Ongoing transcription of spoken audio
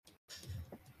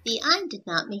The I Did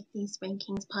Not Make These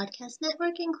Rankings podcast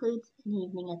network includes An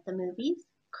Evening at the Movies,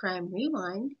 Crime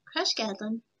Rewind, Crush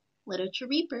Gadlin, Literature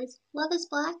Reapers, Love is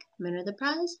Black, Men Are the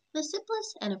Prize, The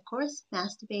Sipless, and of course,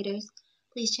 Masturbators.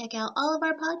 Please check out all of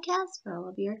our podcasts for all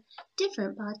of your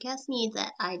different podcast needs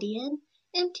at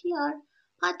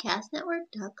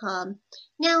idnmtrpodcastnetwork.com.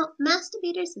 Now,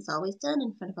 Masturbators is always done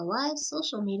in front of a live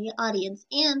social media audience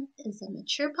and is a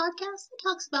mature podcast that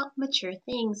talks about mature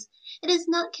things. It is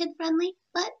not kid-friendly,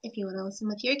 but if you want to listen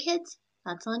with your kids,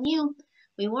 that's on you.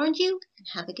 We warned you, and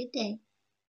have a good day.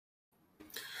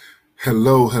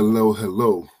 Hello.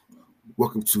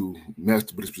 Welcome to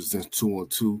Masturbators Presents 2 on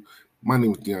 2. My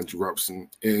name is DeAndre Robson,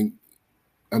 and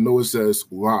I know it says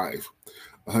live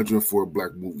 104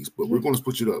 black movies, but we're going to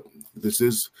switch it up. This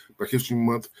is Black History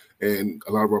Month, and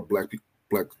a lot of our black people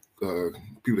that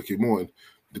came on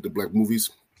did the black movies.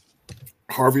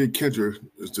 Harvey and Kendra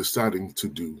is deciding to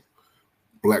do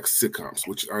black sitcoms,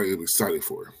 which I am excited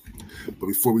for. But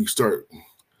before we start,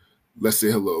 let's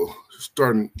say hello.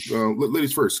 Starting,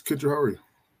 ladies first. Kendra, how are you?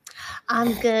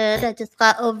 I'm good. I just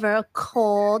got over a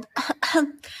cold.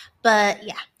 But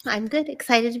yeah, I'm good.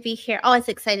 Excited to be here. Always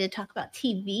excited to talk about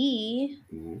TV.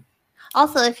 Mm-hmm.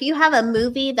 Also, if you have a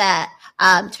movie that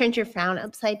turns your frown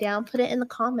upside down, put it in the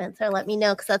comments or let me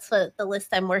know, because that's what the list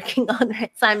I'm working on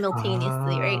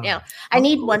simultaneously right now. I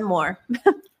need one more.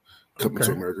 Coming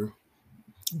to America.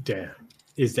 Damn.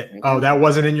 Is that? Oh, that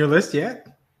wasn't in your list yet?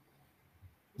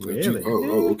 Really?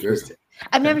 Oh, okay.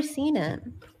 I've never seen it.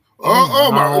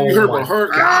 Oh, you heard about her?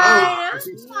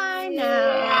 I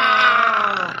know.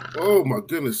 Oh my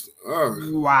goodness!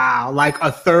 Wow, like a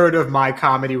third of my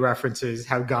comedy references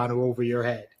have gone over your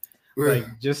head. Like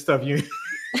just of you.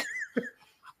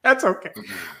 That's okay.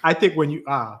 I think when you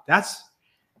I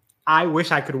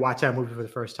wish I could watch that movie for the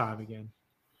first time again.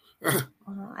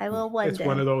 I will one day. It's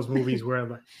one of those movies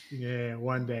where,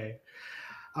 one day.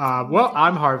 Well,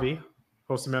 I'm Harvey,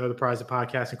 host of Men Are the Prize, the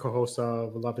podcast, and co-host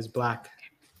of Love is Black,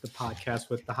 the podcast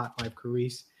with the Hot Life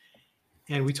Carice.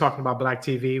 And we talking about black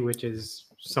TV, which is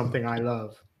something I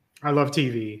love. I love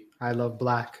TV. I love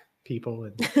black people.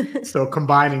 And so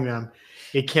combining them,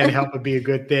 it can't help but be a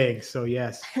good thing. So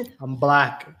yes, I'm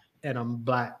black and I'm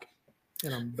black.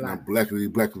 And I'm black. And I'm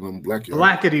blackity black and I'm black.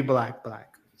 Blackity black.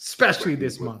 Especially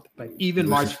this month. But even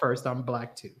March 1st, I'm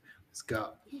black too. Let's go.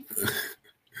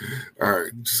 All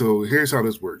right, so here's how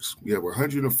this works. We have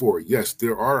 104. Yes,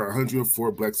 there are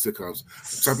 104 black sitcoms.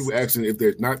 Some people asking if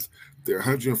there's not. There are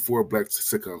 104 black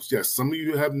sitcoms. Yes, some of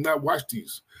you have not watched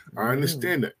these. I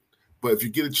understand that, but if you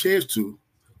get a chance to,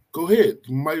 go ahead.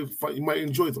 You might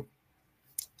enjoy them.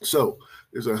 So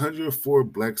there's 104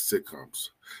 black sitcoms.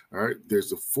 All right, there's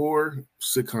the 4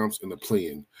 sitcoms in the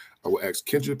play-in. I will ask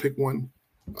Kendra to pick one.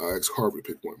 I'll ask Harvey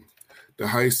to pick one. The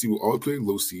highest seed will always play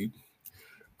low seed.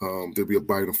 There'll be a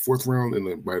bye in the 4th round and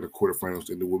then bye in the quarterfinals,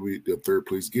 and there will be the 3rd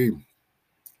place game.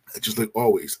 Just like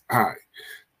always, I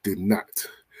did not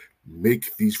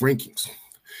make these rankings.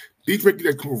 These rankings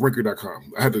that come from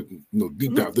ranker.com. I had to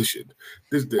deep dive this shit.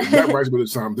 This not right by the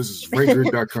time. This is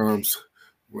ranker.com's.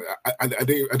 I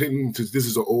didn't. This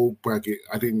is an old bracket.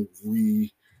 I didn't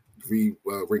rank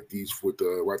these with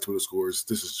the right Twitter scores.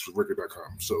 This is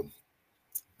ranker.com. So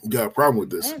you got a problem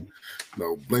with this?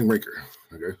 No, blame ranker.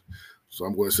 Okay. So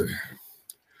I'm going to say,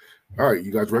 all right,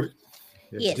 you guys ready?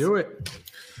 Let's do it.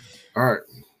 All right,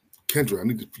 Kendra, I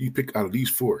need you pick out of these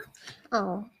 4.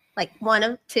 Oh, like one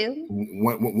of 2?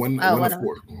 One of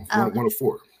 4. One of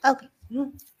 4. Okay.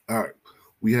 All right,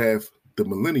 we have the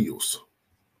Millennials,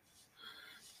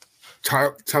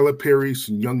 Tyler Perry's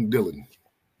Young Dylan,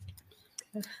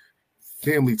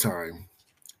 Family Time,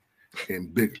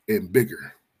 and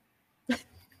Bigger.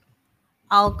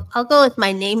 I'll go with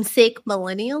my namesake,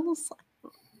 Millennials.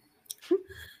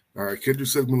 All right, Kendra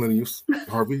says Millennials.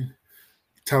 Harvey,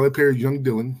 Tyler Perry's Young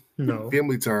Dylan, no,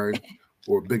 Family Time,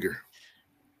 or Bigger.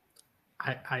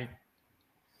 I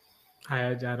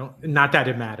don't. Not that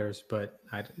it matters, but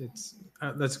it's.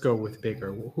 Let's go with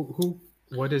Bigger.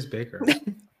 What is Bigger?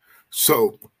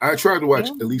 So I tried to watch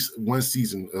at least one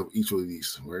season of each of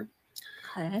these. Right,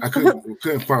 I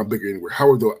couldn't find Bigger anywhere.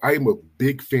 However, though, I am a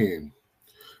big fan.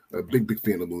 A big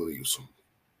fan of Millennials.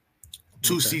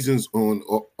 2 seasons on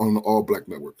the All Black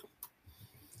Network.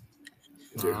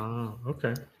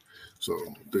 Okay. So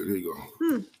there you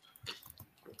go.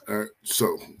 All right.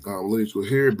 So Millennials go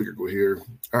here, Bigger go here.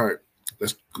 All right.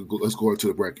 Let's go into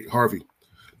the bracket. Harvey,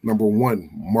 number 1,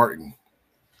 Martin,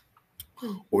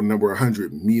 or number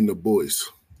 100, Me and the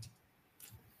Boys.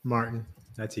 Martin.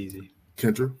 That's easy.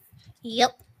 Kendra.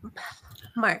 Yep.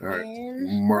 Martin. All right.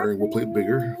 Martin will play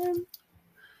Bigger.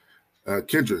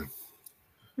 Kendra.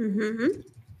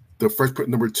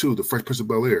 Number 2, The Fresh Prince of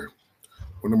Bel-Air.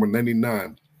 Or number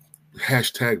 99,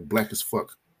 hashtag Black as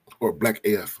Fuck or Black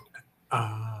AF.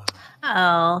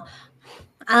 Oh,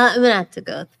 I'm gonna have to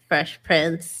go with Fresh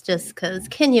Prince just because.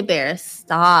 Can you bear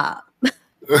stop?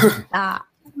 Stop.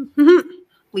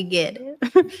 We get it.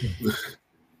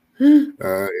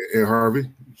 And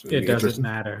Harvey? It doesn't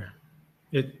matter.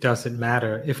 It doesn't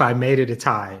matter. If I made it a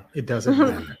tie, it doesn't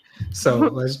matter. So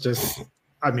let's just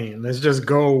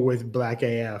go with Black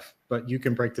AF, but you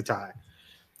can break the tie.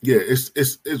 Yeah, it's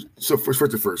so first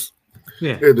to first.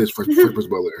 Yeah, it is Fresh Prince of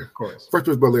Bel-Air. Of course, Fresh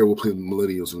Prince of Bel-Air will play the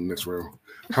Millennials in the next round.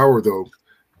 However, though,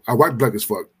 I like Black as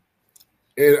Fuck,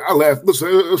 and I laughed. Listen,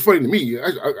 it was funny to me.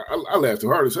 I laughed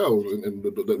hard as hell.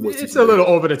 It's a little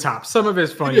over the top. Some of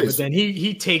it's funny, but then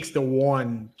he takes the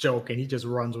one joke and he just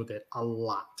runs with it a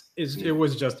lot. It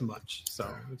was just much,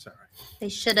 so it's all right. They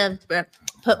should have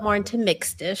put more into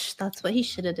mixed dish. That's what he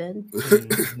should have did.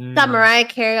 Got Mariah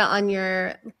Carey on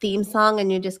your theme song,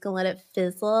 and you're just gonna let it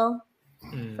fizzle.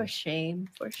 For shame.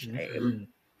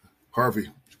 Harvey,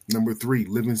 number 3,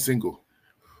 Living Single,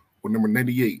 or number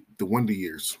 98, The Wonder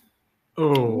Years.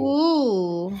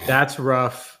 Oh, that's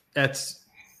rough. It's.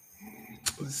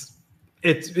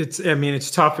 I mean,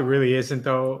 it's tough. It really isn't,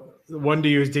 though. Wonder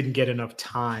Years didn't get enough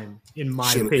time, in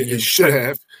my opinion. It should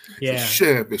have. Yeah. It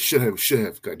should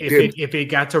have. God damn it. If it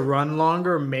got to run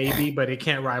longer, maybe, but it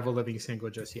can't rival Living Single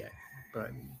just yet.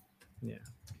 But yeah,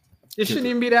 it shouldn't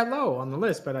even be that low on the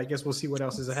list. But I guess we'll see what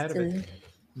else is ahead of it.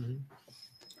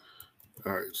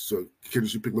 All right, so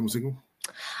Kendra, you pick Living Single?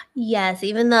 Yes,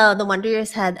 even though the Wonder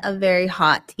Years had a very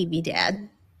hot TV dad.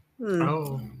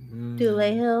 Dule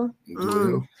Hill.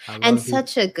 And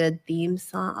such a good theme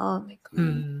song. Oh my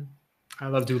god. I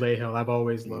love Dule Hill. I've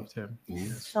always loved him.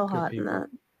 So hot in that.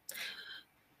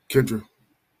 Kendra,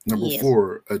 number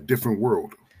 4, A Different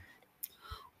World.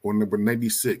 Or number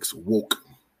 96, Woke.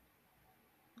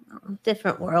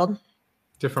 Different World.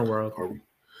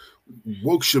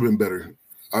 Woke should have been better.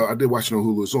 I did watch it on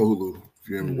Hulu. It's on Hulu if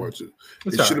you haven't watched it.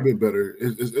 It should have been better.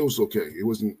 It was okay. It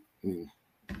wasn't.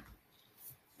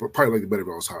 But probably like it better if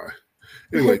I was high.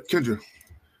 Anyway, Kendra.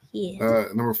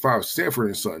 Number 5, Sanford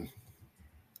and Son.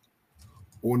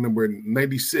 Or number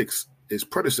 96, his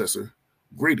predecessor,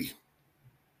 Grady.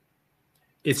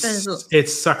 It's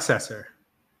Successor.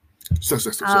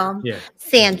 Sorry. Yeah.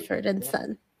 Sanford and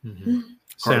Son.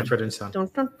 Sanford and Son.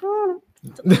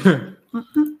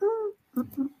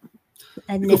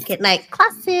 A Nick at Night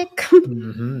classic.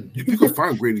 You can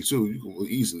find Grady too. You can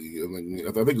easily.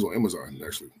 I think it's on Amazon.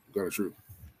 Actually, got it true.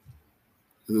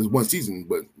 There's one season,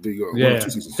 but there you go. Yeah, 2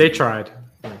 seasons. They tried.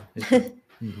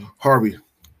 Harvey,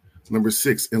 number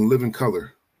 6, In Living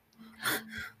Color.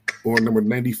 Or number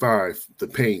 95, The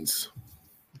Pains.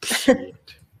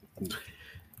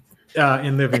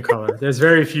 In Living Color. There's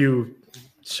very few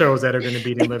shows that are going to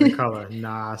beat In Living Color.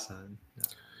 Nah, son.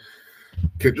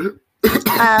 Kendra?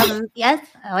 Yes,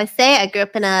 I always say I grew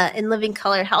up in a In Living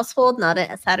Color household, not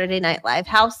a Saturday Night Live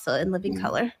house. So In Living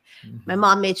Color. My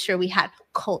mom made sure we had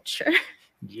culture.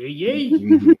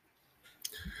 Yeah.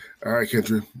 All right,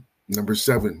 Kendra. Number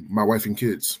 7, My Wife and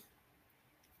Kids.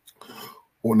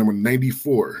 Or number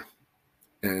 94,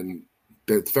 and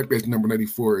the fact that it's number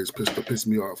 94 is pissed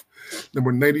me off.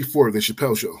 Number 94, The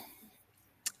Chappelle Show.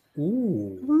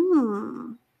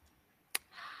 Ooh.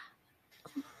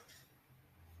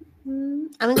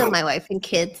 I'm gonna go with My Wife and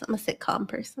Kids. I'm a sitcom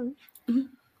person.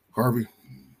 Harvey.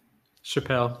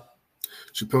 Chappelle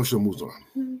Show moves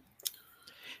on.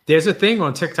 There's a thing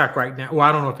on TikTok right now. Well,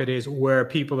 I don't know if it is, where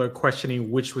people are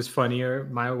questioning which was funnier,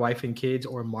 My Wife and Kids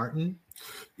or Martin.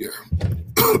 Yeah.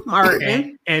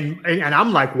 Martin. And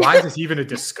I'm like, why is this even a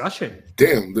discussion?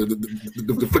 Damn,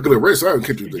 the flick of the wrist.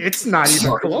 It's not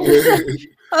even close.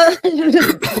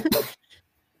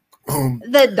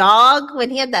 The dog, when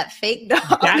he had that fake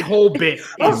dog. That whole bit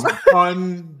is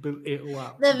unbelievable.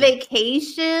 Wow. The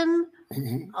vacation.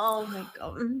 Oh my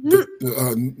god.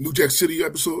 The New Jack City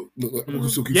episode.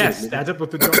 Yes, that's up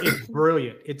with the dog. It's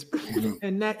brilliant. It's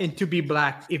and to be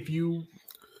black, if you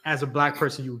as a black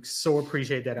person, you so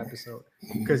appreciate that episode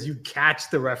because you catch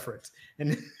the reference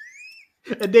and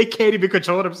they can't even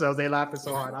control themselves. They laughing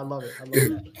so hard. I love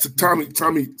it. So Tommy,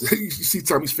 you see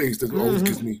Tommy's face. That always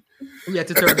gives me. You have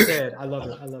to turn his head. I love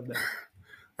it. I love that.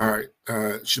 All right,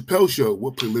 Chappelle Show.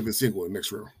 We'll put Living Single in the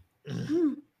next round.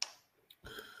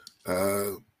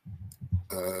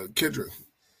 Kendra.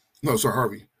 No, sorry,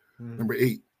 Harvey. Number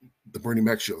 8, The Bernie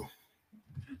Mac Show.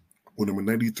 Or number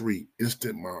 93,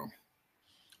 Instant Mom.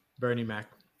 Bernie Mac.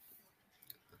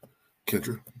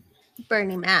 Kendra.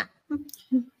 Bernie Mac.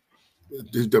 This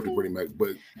is definitely Bernie Mac,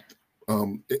 but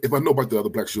If I know about the other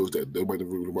black shows that nobody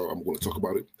really know about, I'm going to talk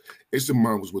about it. It's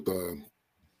mine was with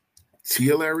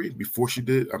Tia Larry before she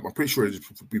did. I'm pretty sure it's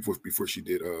before she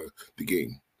did the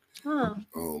game. Oh.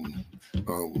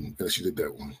 And she did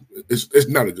that one. It's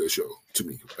not a good show to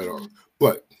me at all.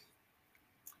 But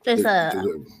there's a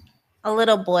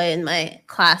little boy in my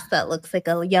class that looks like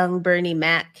a young Bernie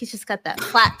Mac. He's just got that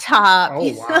flat top. Oh,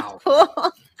 He's wow. so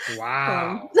cool.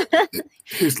 Wow.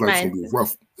 His life's gonna be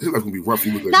rough. His life's gonna be rough.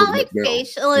 You look like not like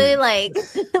facially, like,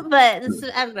 but this,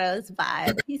 I don't know, his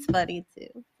vibe. He's funny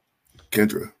too.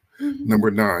 Kendra,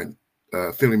 number 9,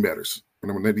 Family Matters.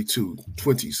 Number 92,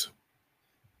 20s.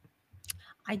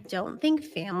 I don't think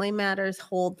Family Matters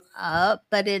holds up,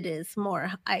 but it is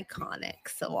more iconic,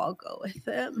 so I'll go with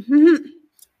it.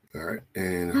 All right,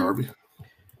 and Harvey.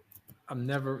 I'm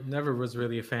never was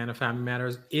really a fan of Family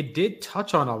Matters. It did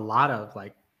touch on a lot of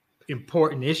like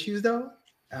important issues, though.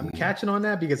 I'm catching on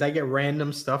that because I get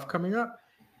random stuff coming up.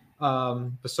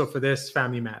 But so for this,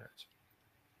 Family Matters.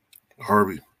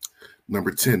 Harvey,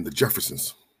 number 10, The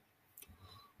Jeffersons.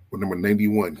 Or number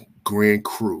 91, Grand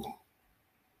Crew.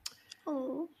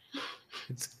 Oh,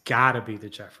 It's gotta be The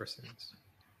Jeffersons.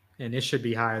 And it should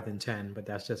be higher than 10, but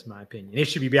that's just my opinion. It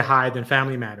should be higher than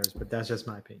Family Matters, but that's just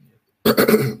my opinion.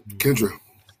 Kendra.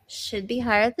 should be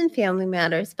higher than Family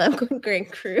Matters, but I'm going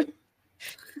Grand Crew.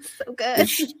 So good.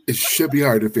 It should be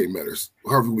higher than Family Matters.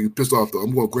 Harvey will be pissed off though.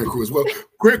 I'm going Grand Crew as well.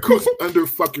 Grand Crew's under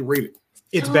fucking rated.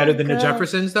 It's better than The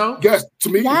Jeffersons, though? Yes, to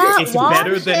me, Yeah, yes. It's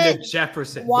better than The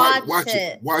Jeffersons. Watch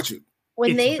it.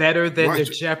 When It's better than The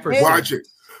Jeffersons. Watch it.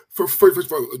 First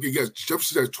of all, yes,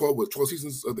 Jeffersons has 12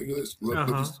 seasons. I think it is.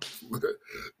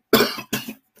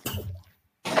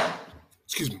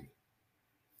 Excuse me.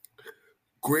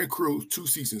 Grand Crew 2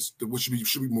 seasons, which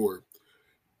should be more,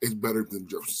 is better than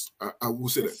Jeffersons. I will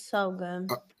say that. So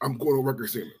good. I'm going on record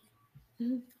saying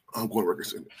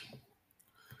that.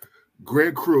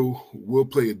 Grand Crew will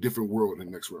play a different world in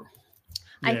the next round.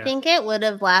 I think it would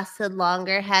have lasted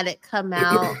longer had it come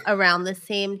out around the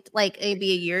same, like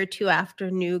maybe a year or two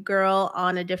after New Girl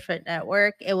on a different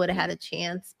network. It would have had a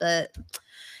chance, but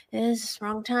it is just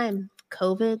wrong time.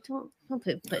 COVID, don't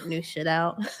put new shit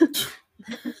out.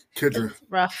 Kendra, It's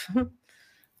rough.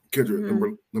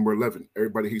 Kendra, number 11,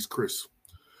 Everybody Hates Chris.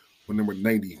 Or number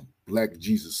 90, Black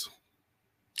Jesus.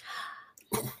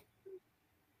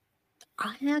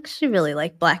 I actually really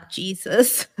like Black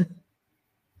Jesus. I'm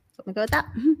gonna go with that.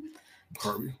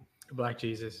 Harvey. Black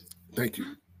Jesus. Thank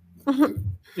you.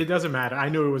 It doesn't matter. I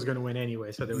knew it was going to win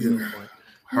anyway, so there was no point.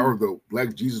 However, though,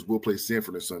 Black Jesus will play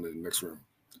Sanford and Son in the next round.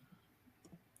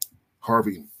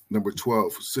 Harvey, number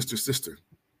 12, Sister.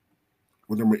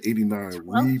 Or number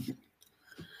 89,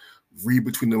 Read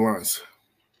Between the Lines.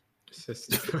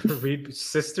 Read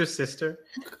Sister,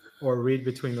 or Read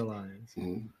Between the Lines.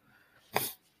 Mm-hmm.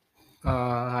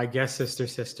 I guess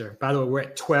Sister. By the way, we're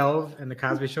at 12 and the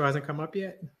Cosby Show hasn't come up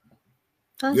yet.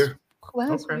 That's Okay.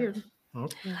 weird.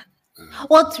 Okay.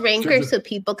 Well, it's Ranker, so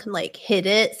people can like hit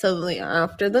it. So like,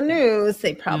 after the news,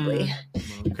 they probably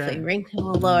they rank a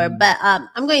little lower. But I'm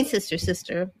going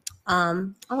Sister. I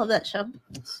love that show.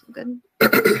 It's so good.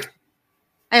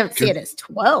 I don't see it as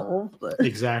 12, but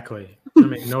Exactly. That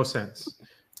makes no sense.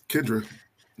 Kendra,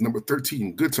 number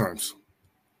 13, Good Times.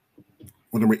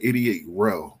 Or number 88,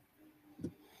 Rel.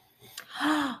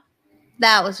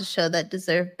 that was a show that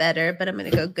deserved better, but I'm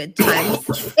gonna go Good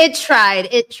Times. It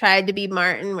tried to be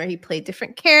Martin, where he played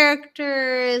different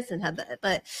characters and had that,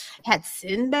 but it had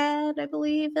Sinbad, I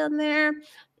believe, in there.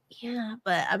 Yeah,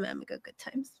 but I'm gonna go Good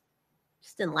Times.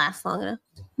 Just didn't last long enough.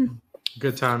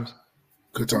 Good Times.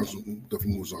 Good Times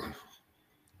definitely moves on.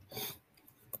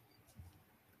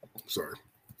 Sorry.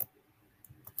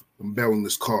 I'm battling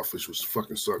this cough, which was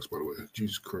fucking sucks, by the way.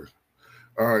 Jesus Christ.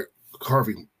 All right,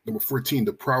 Harvey, number 14,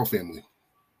 The Proud Family.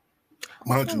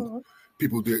 Mind you,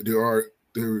 people, there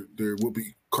will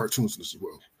be cartoons in this as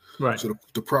well. Right. So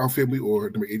the Proud Family, or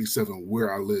number 87,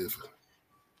 Where I Live.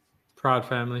 Proud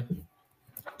Family.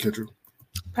 Kendra.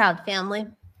 Proud Family.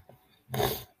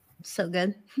 So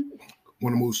good.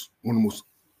 One of the most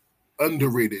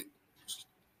underrated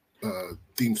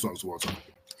theme songs of all time.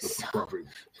 The Proud Family.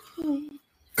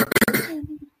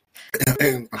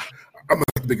 And I'm not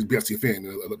the biggest Beyonce fan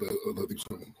of these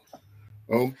songs.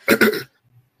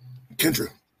 Kendra,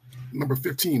 number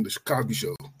 15, The Cosby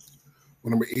Show. Or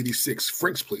number 86,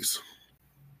 Frank's Place.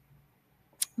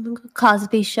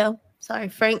 Cosby Show. Sorry,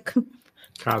 Frank.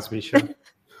 Cosby Show.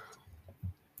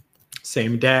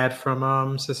 Same dad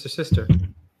from Sister.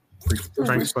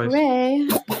 Frank's Place. Ray.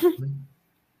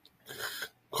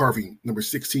 Harvey, number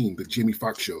 16, The Jamie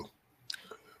Foxx Show.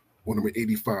 Or number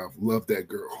 85, Love That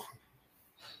Girl.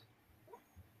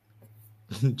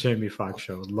 Jamie Foxx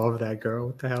show. Love that girl.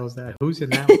 What the hell is that? Who's in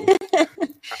that one?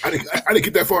 I didn't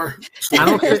get that far.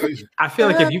 I feel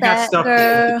like if you got stuff,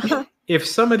 girl. if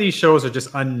some of these shows are just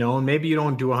unknown, maybe you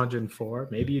don't do 104.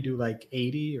 Maybe you do like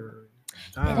 80 or.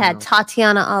 It had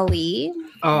Tatiana Ali.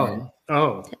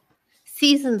 Oh.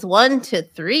 Seasons 1 to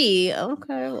 3.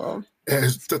 Okay, well.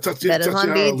 Tatiana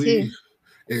Ali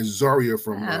and Zaria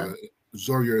from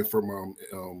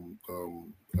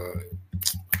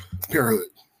Parenthood.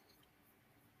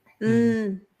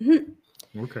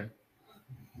 Okay.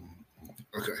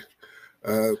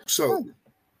 So,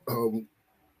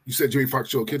 you said Jamie Foxx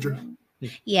show, Kendra?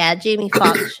 Yeah, Jamie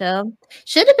Foxx show.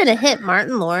 Should have been a hit.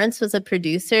 Martin Lawrence was a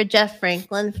producer. Jeff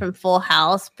Franklin from Full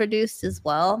House produced as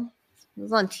well. It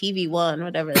was on TV One,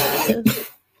 whatever that is.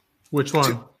 Which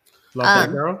one? Love That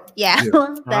Girl? Yeah,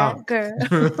 Love That Girl.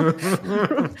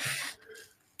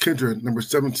 Kendra, number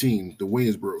 17, The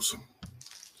Wayans Bros.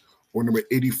 Or number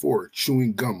 84,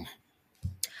 Chewing Gum.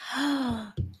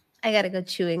 I gotta go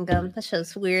Chewing Gum. That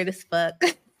show's weird as fuck.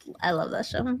 I love that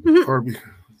show. Harvey.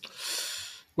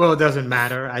 Well, it doesn't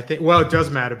matter. I think. Well, it does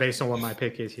matter based on what my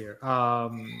pick is here.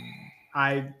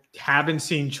 I haven't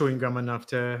seen Chewing Gum enough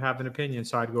to have an opinion,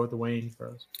 so I'd go with the Wayans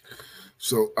Bros.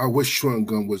 So I wish Chewing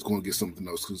Gum was going to get something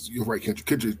else because you're right,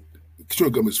 Kendra.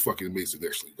 Chewing Gum is fucking amazing.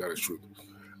 Actually, that is true.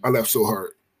 I laughed so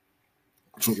hard.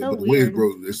 But the Wayans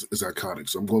Bros is iconic,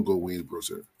 so I'm going to go Wayans Bros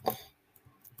here.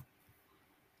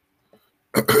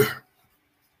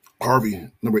 Harvey,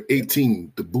 number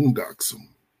 18, The Boondocks.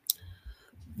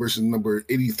 Versus number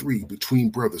 83, Between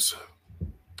Brothers.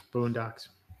 Boondocks.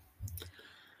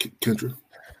 Kendra?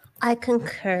 I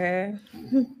concur.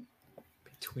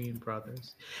 Between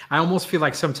Brothers. I almost feel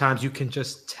like sometimes you can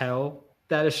just tell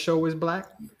that a show is black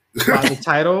by the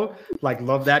title. Like,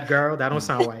 Love That Girl. That don't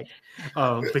sound like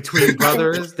Between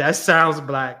Brothers. That sounds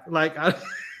black. Like,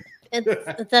 it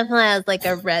definitely has like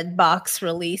a red box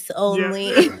release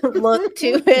only look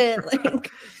to it.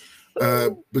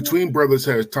 Like, Between Brothers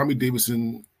has Tommy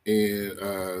Davidson and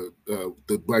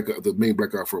the main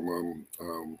black guy from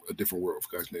A Different World. I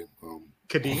forgot his name.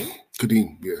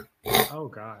 Kadeem, yeah. Oh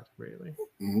God, really?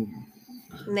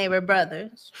 Mm-hmm. And they were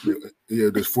brothers. Yeah,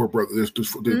 there's 4 brothers.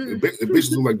 It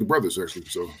basically look like the brothers actually.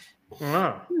 So.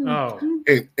 Oh.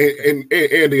 And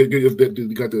they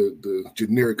got the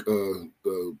generic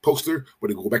poster where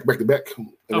they go back to back.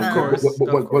 Of course.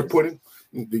 What pointing?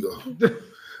 There you go.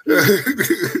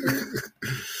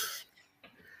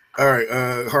 All right,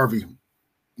 Harvey.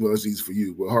 Well, it's easy for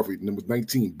you. Well, Harvey, number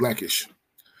 19, Blackish.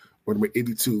 Or number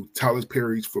 82, Tyler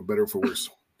Perry's For Better or For Worse.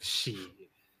 Shit.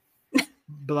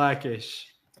 Blackish.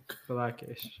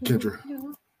 Kendra.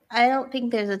 I don't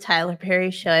think there's a Tyler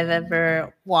Perry show I've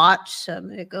ever watched, so I'm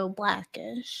gonna go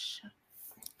Blackish.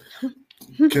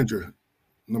 Kendra,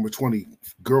 number 20,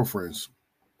 Girlfriends.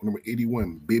 Number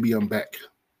 81, Baby I'm Back.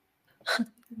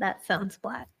 That sounds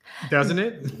black. Doesn't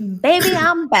it? Baby,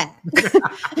 I'm back.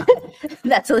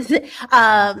 That's what it is.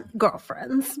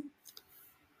 Girlfriends.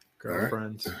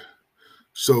 Right.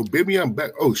 So Baby I'm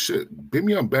Back. Oh shit.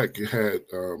 Baby I'm Back had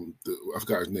I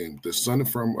forgot his name. The son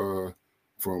from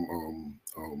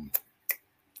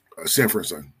Sanford's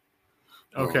son.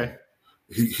 Okay.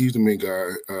 He's the main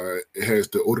guy. It has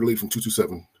the older lady from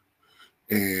 227.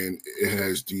 And it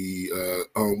has the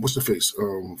what's the face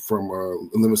from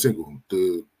Living Single,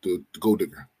 the gold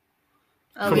digger.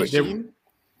 Oh,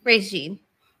 Regine,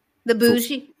 the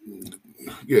bougie.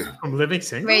 Yeah, from Living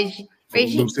Single. Regine.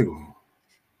 Living Single.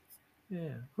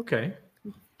 Yeah. Okay.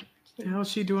 What the hell is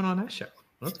she doing on that show?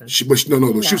 Okay. She was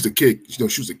the kid. She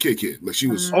was a kid. Like she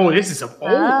was. Oh, this is old.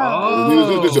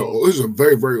 This is a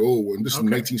very, very old one. This is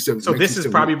 1970. So this is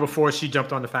probably before she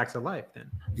jumped on The Facts of Life,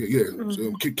 then. Yeah.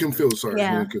 So Kim Phillips, sorry.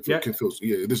 Yeah. Kim Phillips.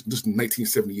 Yeah, this is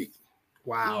 1978.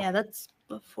 Wow. Yeah, that's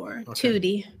before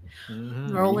Tootie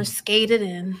Mm-hmm. roller skated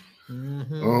in.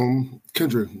 Mm-hmm.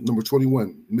 Kendra, number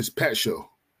 21, Miss Pat Show.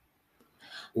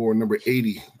 Or number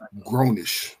 80,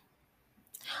 Grownish.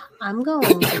 I'm going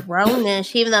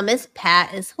Grownish, even though Miss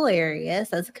Pat is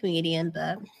hilarious as a comedian,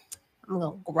 but I'm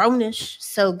going Grownish.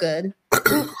 So good.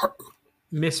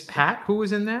 Miss Pat, who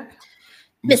was in that?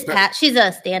 Miss Pat, she's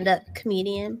a stand-up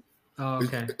comedian. Oh,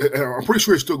 okay. I'm pretty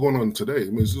sure it's still going on today.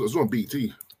 I mean, it's on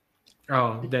BT.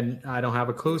 Oh, then I don't have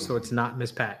a clue, so it's not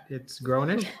Miss Pat. It's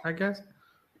Grownish, I guess.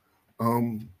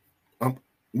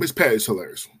 Miss Pat is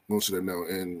hilarious. Most of them know.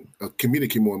 And a comedian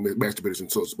came on Masturbators and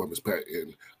Toast about Miss Pat,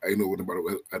 and I didn't know what about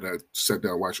it. And I sat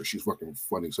down and watched her. She's fucking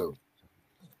funny. So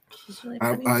Really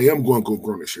funny. I am going to go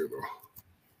Grownish here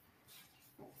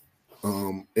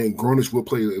though. And Grownish will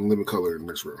play in Living Color in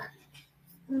the next round.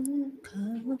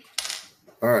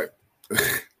 All right.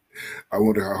 I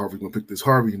wonder how Harvey's gonna pick this.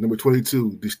 Harvey, number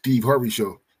 22, the Steve Harvey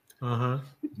Show.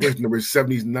 Verse number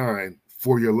 79,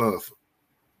 For Your Love.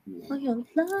 For Your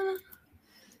Love.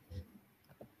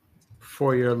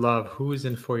 For Your Love. Who is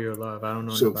in For Your Love? I don't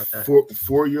know about that.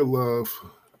 For Your Love.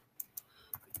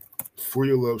 For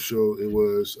Your Love show. It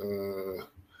was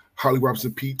Holly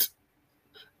Robinson Pete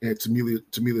and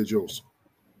Tamila Jones.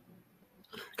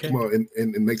 Okay. Come on, in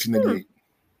 1998.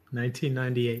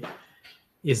 1998.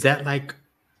 Is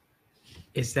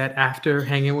that after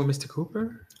Hanging with Mr.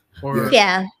 Cooper? Or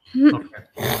yeah. Okay.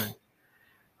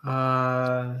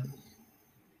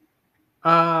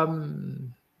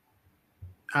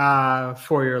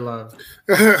 For Your Love.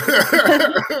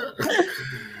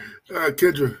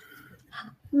 Kendra.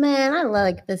 Man, I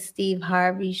like the Steve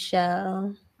Harvey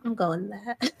Show. I'm going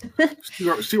that. Steve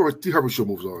Harvey Show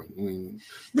moves on. I mean,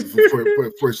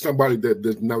 for somebody that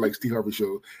does not like Steve Harvey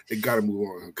Show, it got to move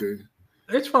on. Okay,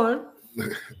 it's fine. All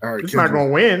right, it's Kendra. not going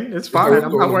to win. It's fine.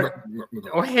 No.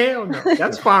 Oh hell no,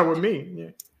 that's fine with me.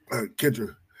 Yeah.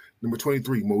 Kendra, number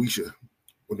 23, Moesha,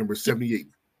 or number 78,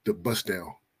 The Bust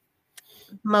Down.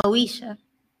 Moesha.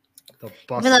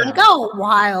 Even though they go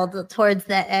wild towards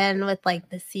the end with like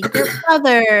the secret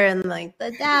brother and like the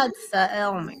dad's son.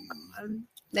 Oh my god,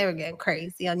 they were getting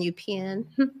crazy on UPN.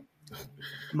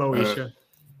 Moesha.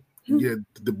 Yeah,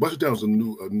 The Bust Down is a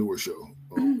newer show.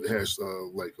 It has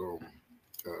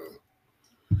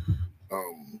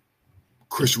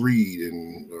Chris Reed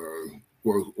and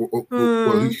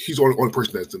he's the only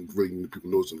person that's really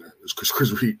people knows in there. It's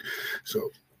Chris Reed.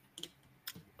 So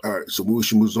all right, so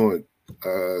Moesha moves on.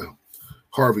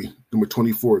 Harvey, number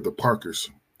 24, The Parkers,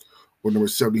 or number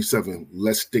 77,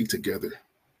 Let's Stay Together.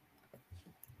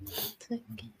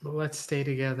 Let's Stay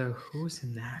Together. Who's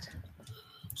in that?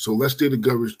 So Let's Stay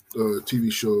Together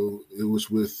TV show. It was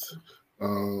with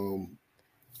a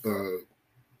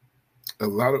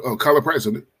lot of Kyla Pratt's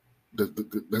in it.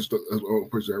 That's the only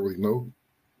person I really know.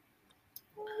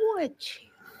 What?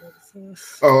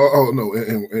 Oh no,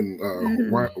 and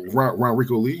Ron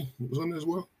Rico Lee was on there as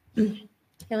well.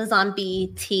 It was on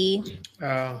BET.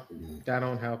 Oh, that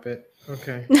don't help it.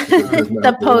 Okay.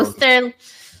 The poster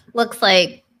looks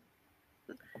like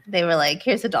they were like,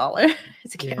 "Here's $1."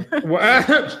 It's a camera. Yeah.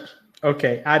 Well,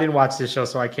 okay, I didn't watch this show,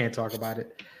 so I can't talk about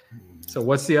it. So,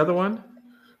 what's the other one?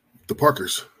 The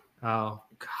Parkers. Oh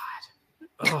God.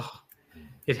 Oh,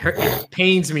 it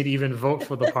pains me to even vote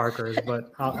for the Parkers,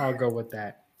 but I'll go with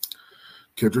that.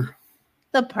 Kendra.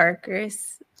 The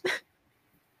Parkers.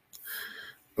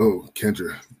 Oh,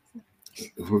 Kendra.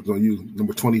 What's on you?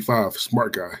 Number 25,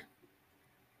 Smart Guy.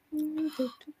 Yep,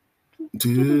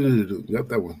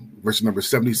 that one. Version number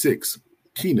 76,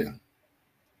 Kenan.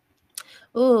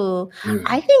 Ooh, yeah.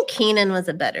 I think Kenan was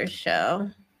a better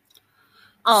show.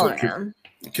 All around.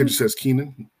 Kendra says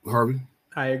Kenan. Harvey?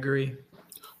 I agree.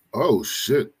 Oh,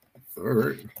 shit. All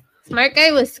right. Smart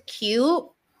Guy was cute,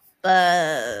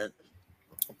 but...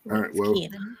 All right, well,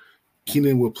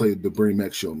 Kenan will play the Bernie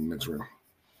Mac show in the next round.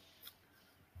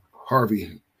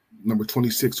 Harvey, number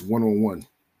 26, One-on-One.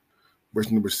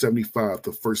 Version number 75,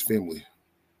 The First Family.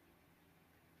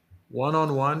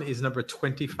 One-on-One is number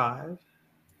 25?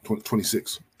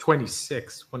 26.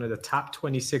 26. One of the top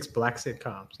 26 black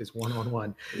sitcoms is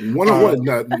One-on-One. One-on-one is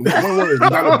not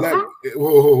a bad...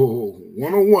 Whoa.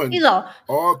 One-on-one,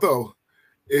 although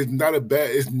it's not a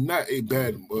bad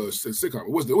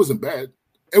sitcom. It wasn't bad.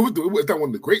 It was not one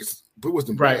of the greats, but it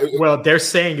wasn't right. bad. Well, they're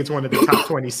saying it's one of the top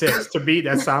 26. To me,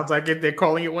 that sounds like it. They're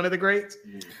calling it one of the greats.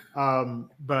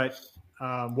 But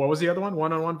what was the other one?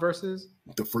 One-on-one versus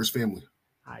The First Family.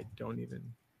 I don't even.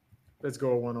 Let's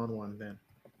go one-on-one then.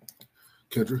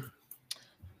 Kendra.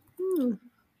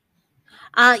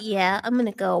 Yeah, I'm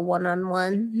gonna go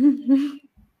one-on-one.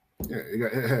 Yeah,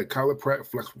 it had Kyla Pratt,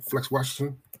 Flex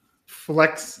Washington.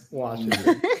 Flex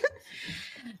Washington.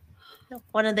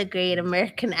 One of the great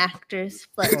American actors.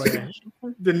 Flex. Oh, yeah.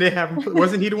 Didn't they have?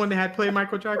 Wasn't he the one that had played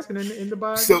Michael Jackson in the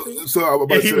biography? So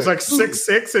he was like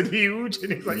 6'6" and huge,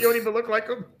 and he's like, you don't even look like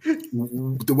him.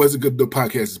 There was a good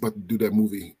podcast is about to do that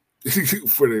movie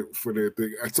for the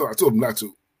thing. I told him not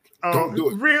to. Don't do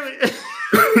it. Really?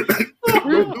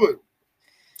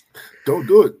 Don't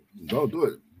do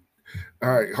it.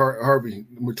 All right, Harvey,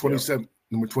 number 27. Yep.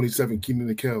 Number 27, Kenan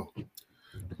and Kel.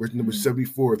 Version number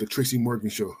 74, The Tracy Morgan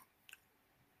Show.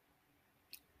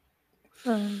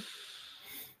 Kenan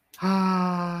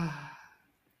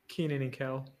and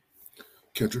Kel.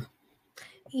 Kendra?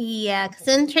 Yeah, because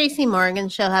didn't Tracy Morgan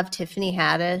show have Tiffany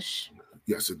Haddish?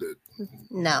 Yes, it did.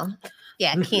 No.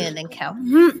 Yeah, Kenan and Kel.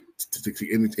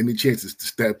 Any chances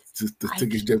to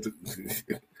take a step to...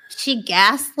 She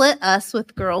gaslit us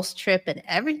with Girls Trip, and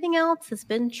everything else has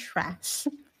been trash.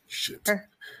 Shit. Her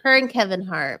and Kevin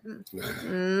Hart. All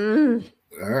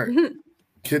right.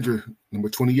 Kendra, number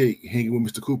 28, hanging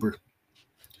with Mr. Cooper.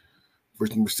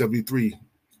 Verse number 73,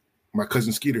 my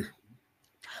cousin Skeeter.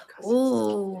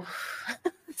 Ooh.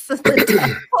 This is a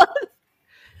tough one.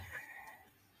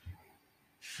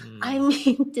 I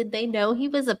mean, did they know he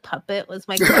was a puppet? Was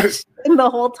my question the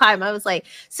whole time. I was like,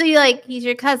 so you like he's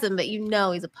your cousin, but you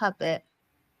know he's a puppet.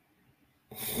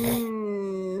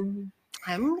 I'm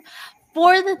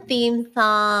for the theme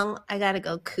song. I gotta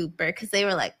go Cooper because they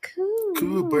were like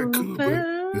Cooper.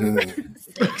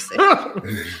 Six.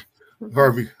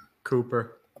 Harvey.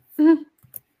 Cooper. That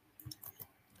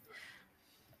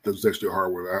was actually a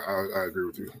hard one. I agree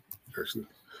with you, actually.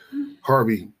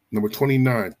 Harvey, number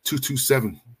 29,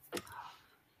 227.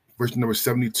 Verse number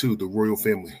 72, the royal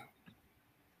family.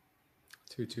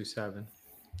 227.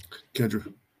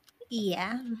 Kendra.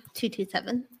 Yeah,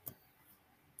 227.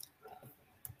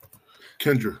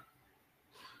 Kendra,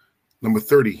 number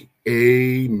 30,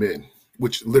 Amen.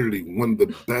 Which literally one of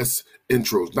the best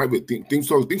intros. Not with theme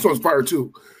songs. Theme songs fire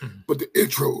too, but the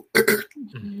intro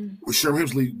with Sherman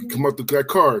Hemsley come out that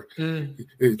car.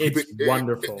 It's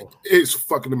wonderful. It's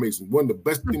fucking amazing. One of the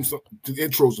best theme song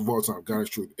intros of all time. God is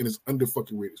truth, and it's under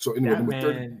fucking rated. So anyway, number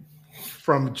 30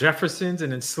 from Jefferson's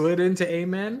and then slid into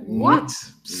Amen. What?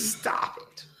 Stop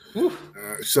it.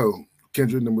 So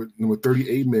Kendra, number 30,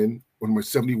 Amen. Or number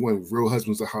 71, Real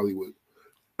Husbands of Hollywood.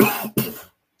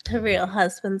 The Real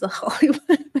Husbands of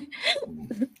Hollywood.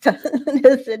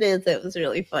 Yes, it is. It was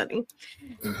really funny.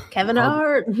 Kevin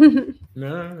Hart.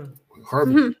 No.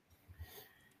 Harvey.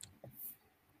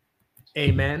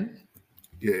 Amen.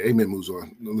 Yeah, Amen moves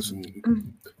on. No, listen.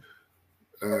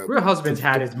 Real Husbands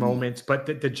had his moments, but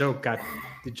the joke got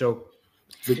the joke.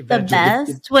 The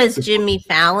best was Jimmy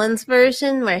Fallon's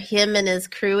version where him and his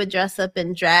crew would dress up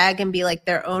in drag and be like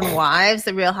their own wives,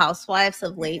 the Real Housewives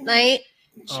of late night.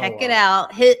 Check it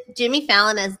out. Jimmy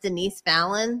Fallon as Denise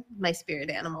Fallon, my spirit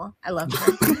animal. I love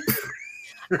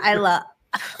her.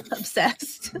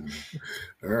 Obsessed.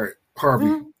 All right.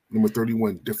 Harvey, number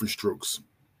 31, Different Strokes.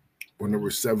 Or number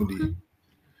 70.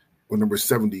 Or number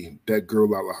 70, That Girl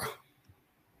Lala.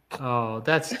 Oh,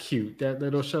 that's cute. That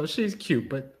little show. She's cute,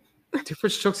 but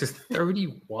Different Strokes is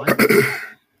 31.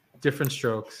 Different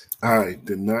Strokes. I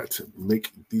did not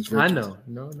make these rankings. I know.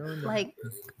 No. Like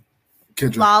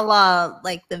Kendra. Lala,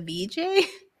 like the VJ?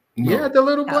 No. Yeah, the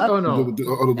little boy. Oh, no. The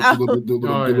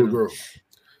little girl.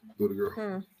 Little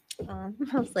girl. I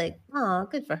was like, oh,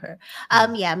 good for her.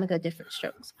 Yeah, I'm gonna go Different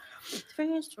Strokes.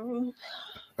 Different Strokes.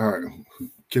 All right.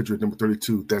 Kendra, number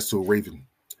 32, That's So Raven.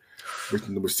 Verse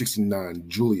number 69,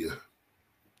 Julia.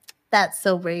 That's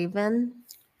So Raven.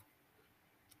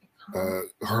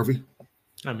 Harvey.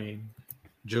 I mean,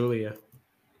 Julia.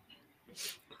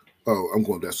 Oh, I'm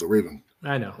going That's So Raven.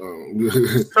 I know.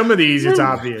 Some of these, it's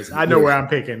obvious. I know where I'm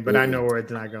picking, but I know where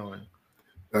it's not going.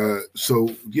 So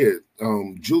yeah,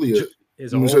 Julia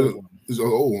is an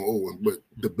old one, but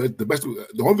the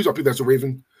only reason I picked That's So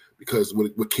Raven because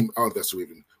what came out of That's So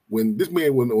Raven when this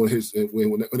man went on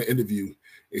the interview,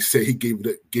 it said he gave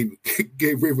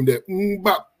Raven that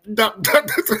bop, dop, dop.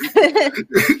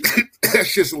 That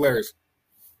shit's hilarious.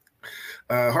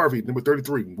 Harvey, number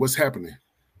 33, What's Happening?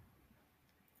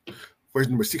 Verse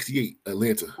number 68,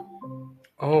 Atlanta.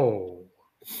 Oh.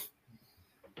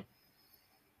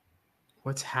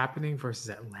 What's Happening versus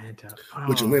Atlanta? Oh.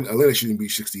 Which Atlanta shouldn't be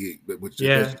 68.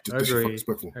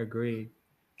 Agreed.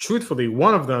 Truthfully,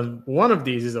 one of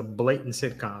these is a blatant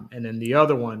sitcom, and then the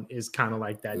other one is kind of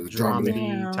like that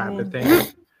dramedy type of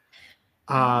thing.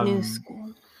 New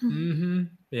school.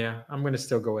 Yeah, I'm gonna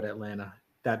still go with Atlanta.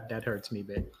 That hurts me a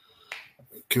bit.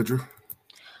 Kendra.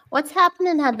 What's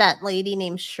Happening had that lady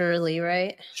named Shirley,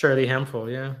 right? Shirley Hemphill,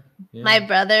 yeah. My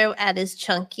brother at his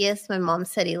chunkiest, my mom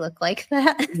said he looked like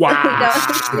that.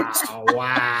 Wow.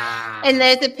 Wow. And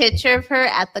there's a picture of her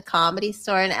at the Comedy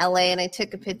Store in LA, and I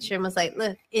took a picture and was like,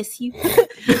 look, it's you.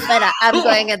 But I'm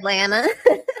going Atlanta.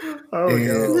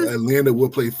 Atlanta will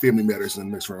play Family Matters in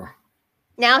the next round.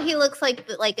 Now he looks like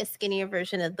a skinnier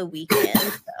version of The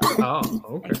Weeknd. So. Oh,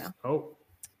 okay. Oh.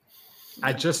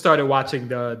 I just started watching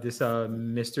this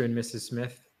Mr. and Mrs.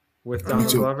 Smith with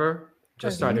Donald Glover.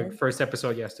 Just started first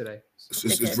episode yesterday.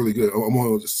 It's really good. I'm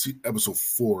on episode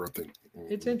 4, I think.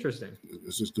 It's interesting.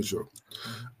 It's just a good show.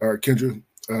 All right, Kendra,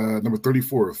 number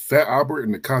 34, Fat Albert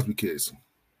and the Cosby Kids.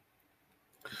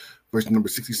 Verse number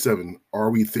 67,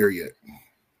 Are We There Yet?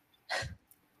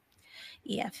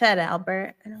 Yeah, Fat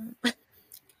Albert.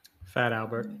 Fat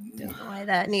Albert. I don't know why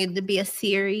that needed to be a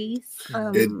series.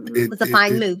 It was a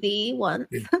fine movie once.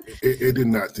 It did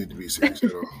not need to be a series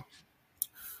at all.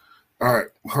 All right,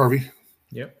 Harvey.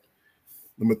 Yep.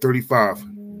 Number 35,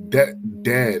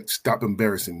 Dad, Stop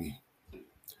Embarrassing Me.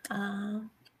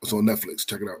 It's on Netflix.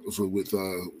 Check it out. It's with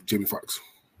Jamie Foxx.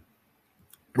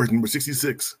 Version number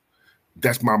 66.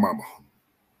 That's My Mama.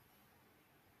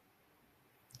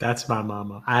 That's My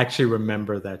Mama. I actually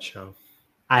remember that show.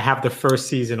 I have the first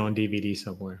season on DVD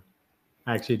somewhere.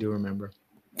 I actually do remember.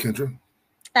 Kendra?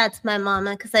 That's My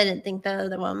Mama, because I didn't think the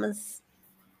other one was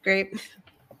great.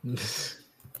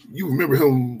 You remember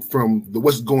him from the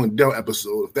What's Going Down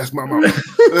episode. That's My Mama.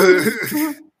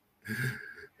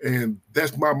 And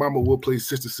That's My Mama will play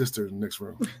Sister in the next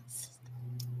round.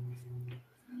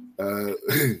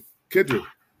 Kendra,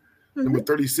 number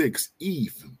 36,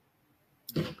 Eve.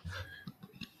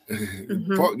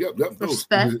 Yep,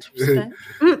 Respect.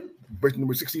 Breaking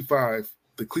number 65,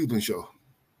 The Cleveland Show.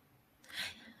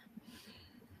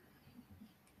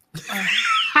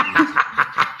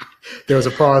 There was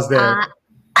a pause there.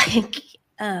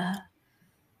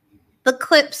 The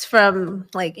clips from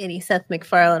like any Seth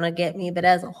MacFarlane will get me, but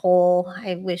as a whole,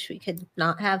 I wish we could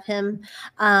not have him.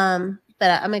 But I'm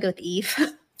gonna go with Eve.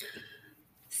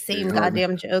 Same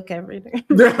goddamn joke every day.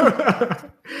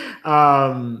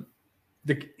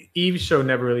 The Eve show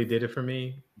never really did it for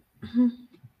me,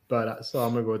 but so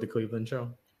I'm gonna go with the Cleveland Show.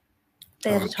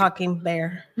 They had a talking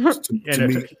bear. To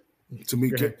me,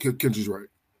 Kendra's right.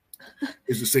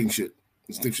 It's the same shit.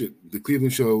 It's the same shit. The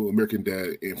Cleveland Show, American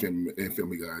Dad, and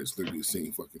Family Guy is literally the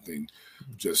same fucking thing.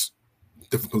 Just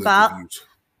different political views.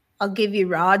 I'll give you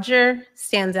Roger.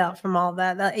 Stands out from all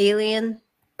that. The alien.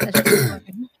 The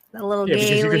little gay because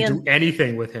alien. you can do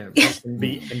anything with him,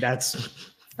 and that's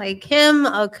like him.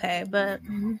 Okay, but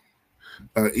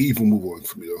Eve will move on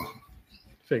from me though.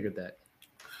 Figured that.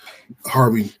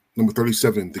 Harvey, number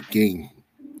 37, The Game.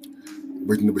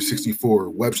 Version number 64,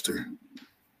 Webster.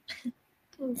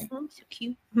 So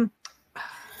cute. Oh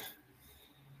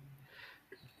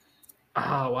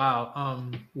wow.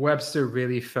 Webster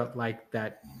really felt like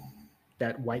that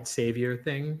white savior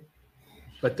thing,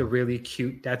 but the really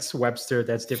cute, that's Webster,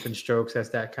 that's Different Strokes, that's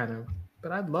that kind of,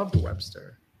 but I loved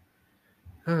Webster.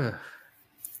 I'm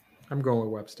going with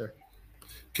Webster.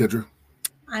 Kendra?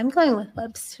 I'm going with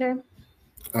Webster.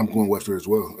 I'm going Webster as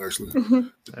well, actually.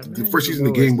 The first season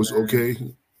of the game was okay.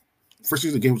 First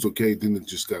season of the game was okay, then it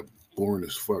just got boring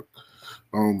as fuck.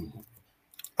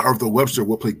 However, Webster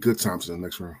will play Good Times in the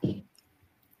next round.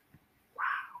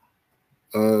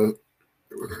 Wow.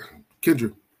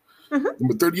 Kendra,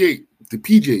 number 38, The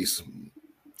PJs.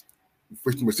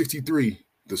 First number 63,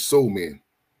 The Soul Man.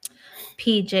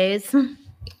 PJs.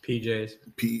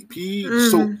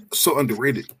 So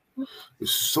underrated.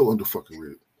 It's so under-fucking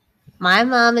rated. My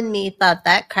mom and me thought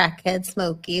that crackhead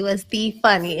Smokey was the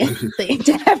funniest thing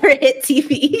to ever hit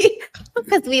TV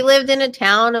because we lived in a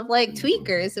town of like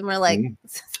tweakers and we're like,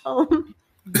 so.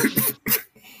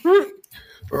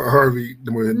 Harvey,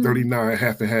 number 39,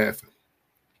 Half and Half.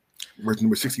 Verse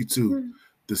number 62,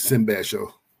 The Sinbad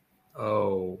Show.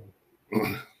 Oh,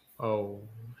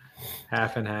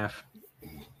 Half and Half.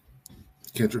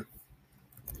 Kendra.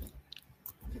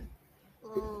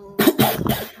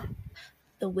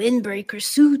 The windbreaker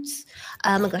suits.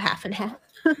 I'm gonna go half and half.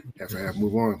 Half and half.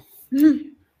 Move on.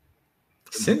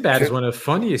 Sinbad is one of the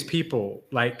funniest people,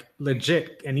 like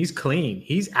legit, and he's clean.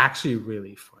 He's actually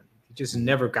really funny. He just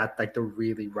never got like the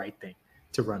really right thing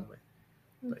to run with,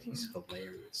 but he's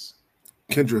hilarious.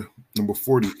 Kendra, number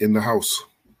 40, In the House.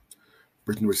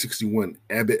 Verse number 61,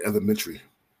 Abbott Elementary.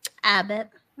 Abbott.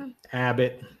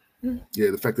 Yeah,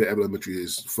 the fact that Abbott Elementary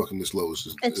is fucking this low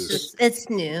is it's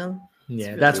new.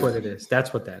 Yeah, that's what it is.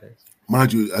 That's what that is.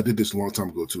 Mind you, I did this a long time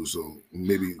ago too, so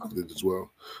maybe did as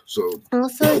well. So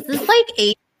also, is this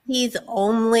like ABC's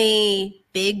only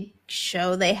big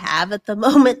show they have at the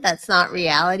moment that's not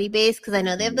reality based? Because I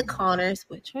know they have the Connors,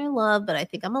 which I love, but I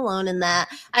think I'm alone in that.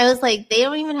 I was like, they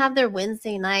don't even have their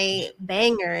Wednesday night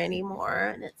banger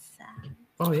anymore, and it's sad.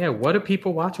 Oh yeah, what do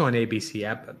people watch on ABC?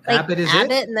 Abbott is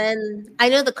it? And then I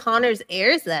know the Connors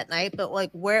airs that night, but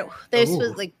like where there's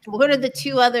like, what are the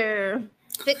two other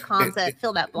sitcoms that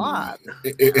fill that block?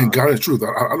 And God is truth,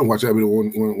 I don't watch Abbott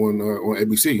on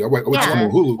ABC. I watch them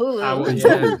on Hulu.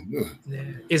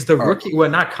 Is the Rookie?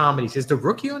 Well, not comedies. Is the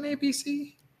Rookie on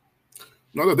ABC?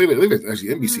 No, they actually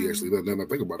NBC. Actually, now I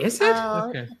think about it. Is it?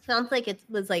 Okay. It sounds like it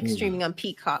was like streaming on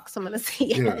Peacock. So I'm gonna say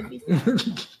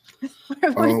NBC.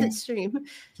 Where is it stream?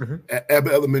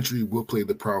 Abbott Elementary will play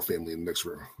the Proud Family in the next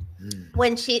round.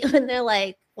 When they're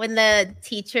like, when the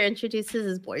teacher introduces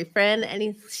his boyfriend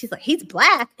and she's like, he's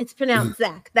black. It's pronounced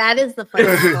Zach. That is the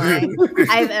funniest line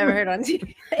I've ever heard on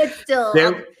TV. It's still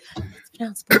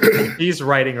pronounce. He's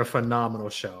writing a phenomenal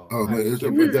show. Oh man,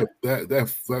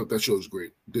 that show is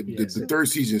great. The third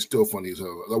season is still funny as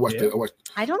hell. I watched it.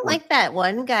 I don't like that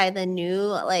one guy, the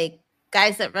new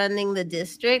guys that running the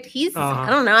district. He's I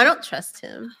don't know. I don't trust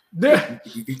him.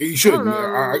 You shouldn't.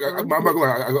 I'm not gonna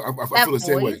lie. I feel the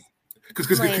same way. Because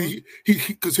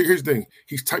here's the thing.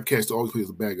 He's typecast to always play as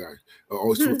a bad guy.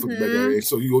 Always flip the bad guy. And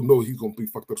so you'll know he's gonna be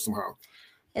fucked up somehow.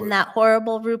 And that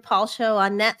horrible RuPaul show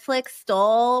on Netflix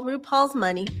stole RuPaul's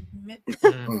money.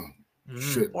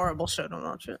 Shit. Horrible show. Don't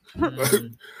watch it.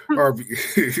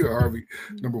 Harvey,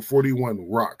 number 41,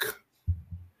 Rock.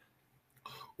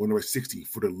 Or number 60,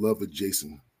 For the Love of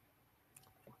Jason.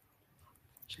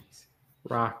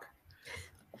 Rock.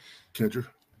 Kendra?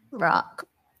 Rock.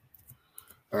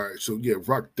 All right, so yeah,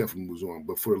 Rock definitely was on.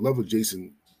 But For the Love of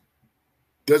Jason,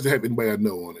 doesn't have anybody I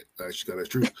know on it. That's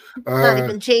true. Not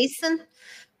even Jason?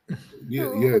 Yeah,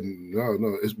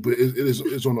 no.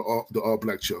 It's on the all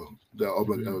black show, the all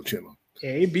black channel.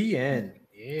 ABN,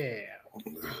 yeah.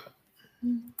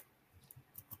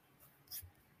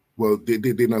 Well, they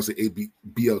now say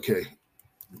BLK.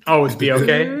 Oh, it's BLK.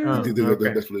 Okay.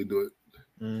 That's what they do it.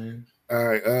 All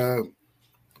right,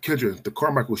 Kendra, The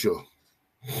Carmichael Show.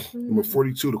 Number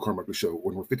 42, The Carmichael Show.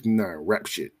 Or number 59, Rap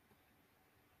Shit.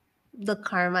 The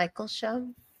Carmichael Show.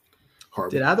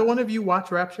 Harvey. Did either one of you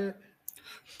watch Rap Shit?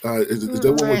 Is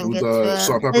that one with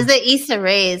Salt Pepper? Is it Issa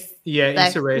Rae's? Yeah,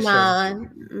 Issa Rae's show.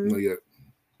 Not yet.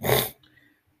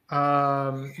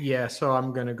 Yeah, so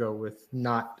I'm gonna go with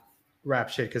not Rap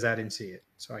Shit because I didn't see it,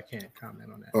 so I can't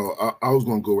comment on that. Oh, I was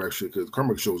gonna go Rap Shit because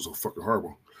Carmichael Show is so fucking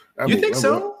horrible. You think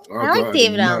so? I like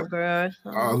David Allen Greer.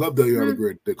 I love David Allen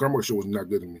Greer. The Carmichael Show was not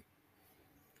good to me.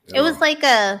 It was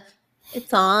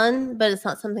it's on, but it's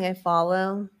not something I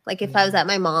follow. Like if I was at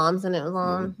my mom's and it was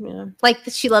on, like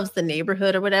She Loves the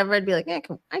Neighborhood or whatever, I'd be like, I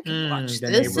can watch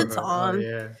this. It's on. Oh,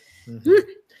 yeah. I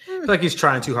feel like he's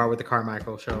trying too hard with the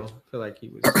Carmichael Show. I feel like he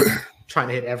was trying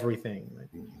to hit everything.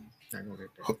 Not gonna get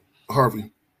there.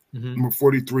 Harvey, number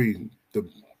 43, the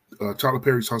Tyler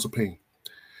Perry's House of Pain.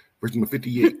 Verse number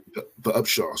 58, the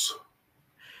Upshaws.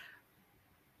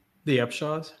 The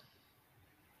Upshaws?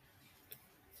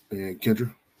 And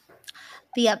Kendra?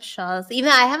 The Upshaws.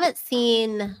 Even I haven't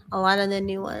seen a lot of the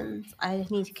new ones. I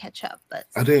need to catch up. But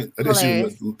I didn't see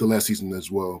the last season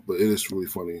as well, but it is really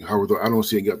funny. However, I don't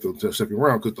see it get to the second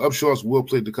round because the Upshaws will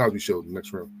play the Cosby Show the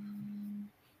next round.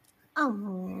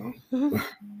 Oh.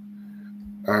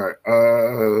 All right.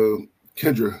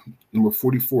 Kendra, number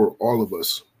 44, All of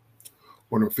Us.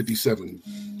 Or number 57,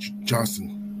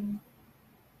 Johnson.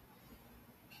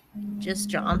 Just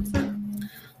Johnson.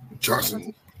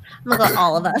 Johnson. I'm gonna go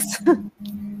All of Us.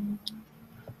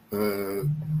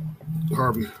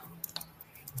 Harvey.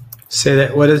 Say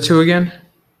that. What are the two again?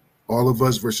 All of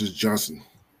Us versus Johnson.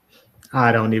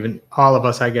 I don't even. All of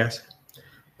Us, I guess.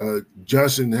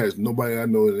 Johnson has nobody I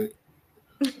know in it.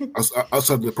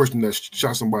 Outside the person that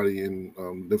shot somebody in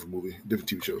different movie, different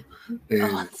TV show.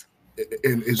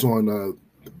 And it's on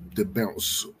the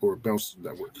Bounce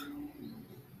Network.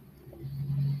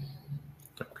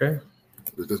 Okay.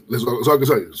 That's all I can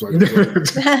say.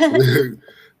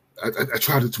 I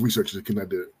tried to research it, cannot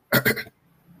do it.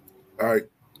 All right,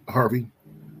 Harvey.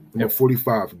 Number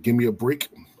 45, Give Me a Break.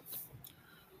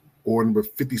 Or number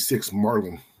 56,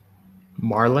 Marlon.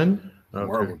 Marlon?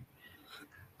 Okay. Marlon.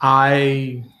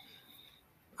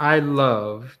 I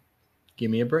love Give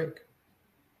Me a Break.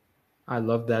 I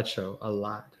love that show a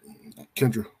lot.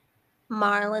 Kendra.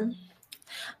 Marlon.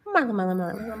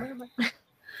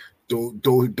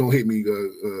 Don't hit me,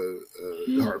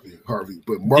 Harvey.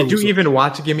 But Marlon. Did you even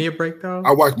watch Give Me a Break though?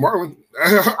 I watched Marlon.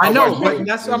 I know, but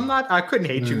I couldn't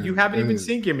hate you. You haven't even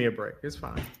seen Give Me a Break. It's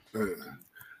fine.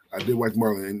 I did watch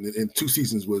Marlon, and 2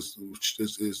 seasons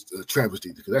is a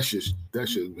travesty because that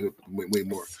shit went way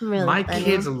more. Really my funny.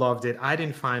 kids loved it. I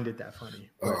didn't find it that funny.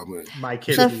 Oh man, my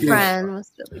kids. The Friend was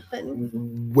really funny.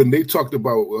 When they talked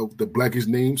about the blackest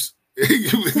names,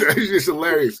 it's just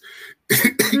hilarious.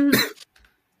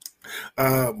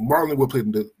 Marlon will play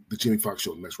the Jimmy Fox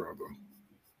show next round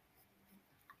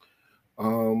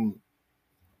though.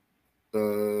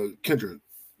 Kendra,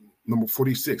 number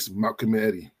 46, Malcolm and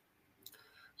Eddie.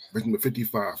 Number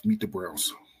 55, Meet the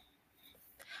Browns.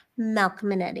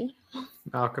 Malcolm and Eddie.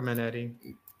 Malcolm and Eddie.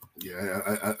 Yeah,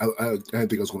 I didn't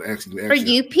think I was going to ask you. For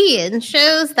UPN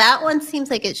shows, that one seems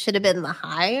like it should have been the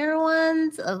higher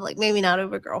ones of maybe not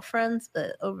over Girlfriends,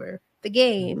 but over The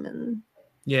Game and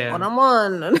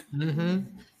one-on-one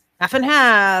and half and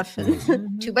half and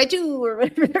 2x2 or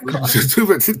whatever they're called.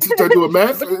 Start doing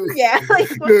math? Yeah.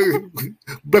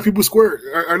 Black people square.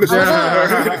 All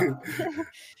right,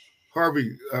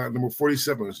 Harvey, number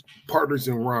 47, Partners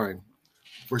in Rhyme.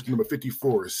 Versus number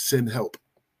 54, Send Help.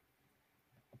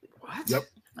 What? Yep.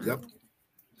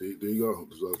 There you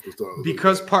go.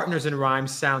 Because Partners in Rhyme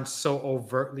sounds so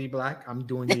overtly black, I'm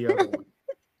doing the other one.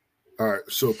 All right,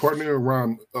 so Partner in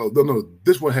Rhyme. Oh no,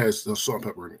 this one has salt and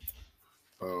pepper in it.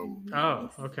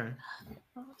 Okay.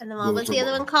 And then what was the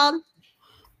other one called?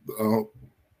 The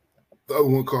other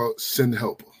one called Send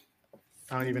Help.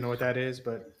 I don't even know what that is,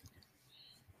 but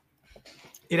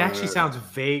it actually sounds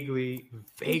vaguely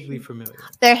familiar.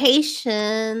 They're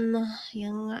Haitian,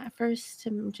 young first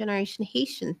generation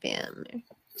Haitian family.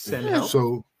 Send Help.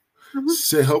 So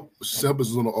Send Help is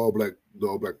on the all black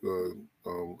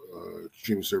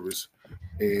streaming service,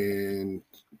 and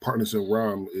Partners in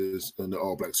Rhyme is on the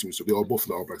all black streaming service. They're all both in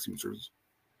the all black streaming service.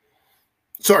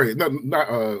 Sorry, not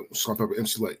Salt Pepper,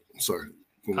 MC Light. Sorry.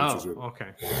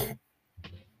 Okay.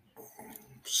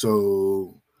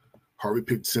 So Harvey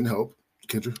picked Send Help.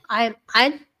 Kendra?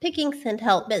 I'm picking Send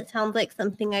Help, but it sounds like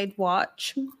something I'd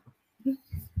watch.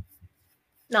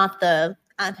 Not the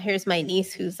here's my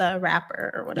niece who's a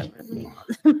rapper or whatever.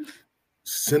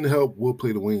 Send Help will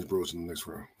play the Wayans Bros in the next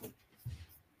round.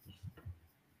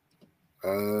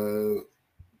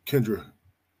 Kendra,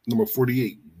 number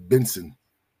 48, Benson.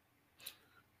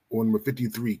 Or number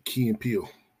 53, Key and Peele.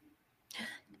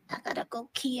 I gotta go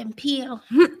Key and Peele.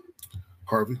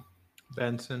 Harvey?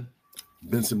 Benson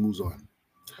moves on.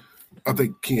 I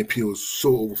think Key and Peele is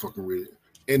so over fucking rated.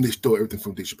 And they stole everything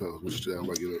from Dave Chappelle, which I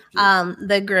like it up.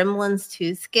 The Gremlins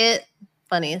 2 skit,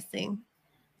 funniest thing.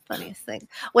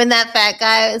 When that fat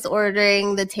guy is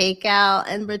ordering the takeout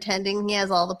and pretending he has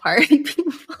all the party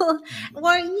people.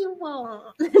 What you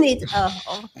want?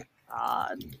 Oh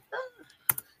God.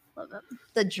 Love it.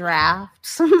 The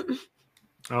drafts.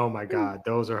 Oh my God,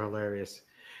 those are hilarious.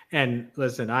 And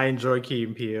listen, I enjoy Key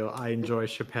and Peele. I enjoy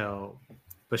Chappelle,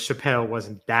 but Chappelle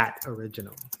wasn't that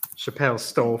original. Chappelle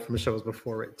stole from shows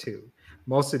before it too.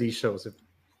 Most of these shows have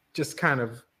just kind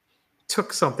of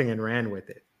took something and ran with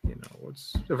it. You know,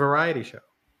 it's a variety show.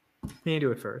 He didn't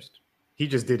do it first. He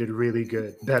just did it really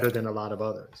good, better than a lot of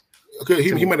others. Okay,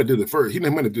 he might have did it first. He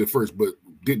might have did it first, but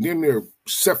then there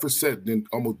set for set, then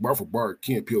almost bar for bar,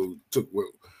 Key and Peele took what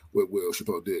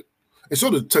Chappelle did, and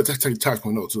so did Tosh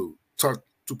 2.0 too. Tosh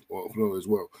 2.0 as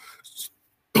well.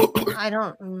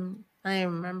 I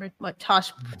remember what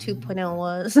Tosh 2.0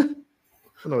 was.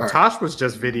 No, right. Tosh was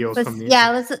just videos from the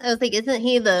I was like, isn't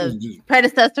he the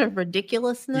predecessor of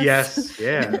Ridiculousness? Yes,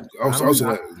 yeah.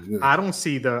 I don't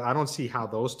see how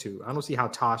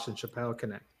Tosh and Chappelle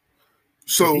connect.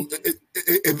 So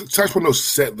Tosh 2.0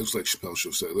 set looks like Chappelle show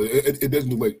set. It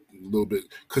doesn't look like a little bit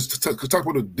because Tosh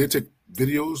 2.0 did take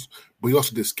videos, but he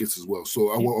also did skits as well. So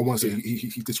I want to say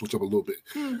he did switch up a little bit.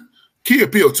 Key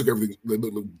and Peele took everything like,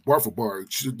 bar for bar.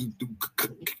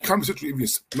 Comedy Central even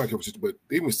not Comedy Central, but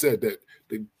they even said that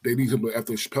they need him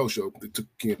after the Chappelle show. They took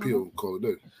Key and Peele and called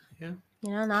it day.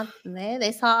 Yeah,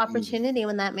 they saw opportunity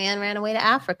when that man ran away to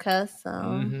Africa.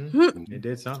 So they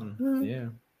did something. Yeah.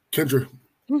 Kendra,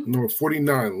 number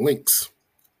 49, Lynx.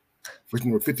 Versus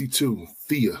number 52,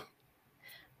 Thea.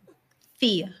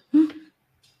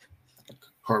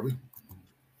 Harvey.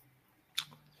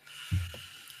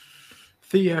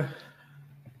 Thea.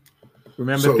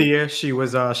 Remember Thea? She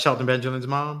was Shelton Benjamin's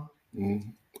mom. Mm-hmm.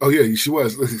 Oh yeah, she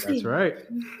was. That's right.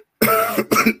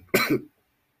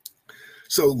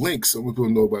 So Lynx, some people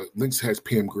know about Lynx has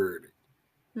Pam Grier,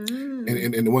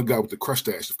 and the one guy with the crush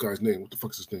stash. The guy's name. What the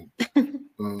fuck is his name?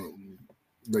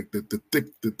 Like the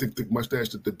thick mustache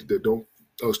that don't.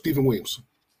 Oh, Stephen Williams.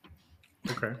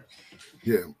 Okay.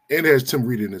 Yeah, and it has Tim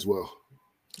Reed in as well.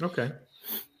 Okay.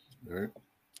 All right,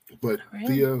 but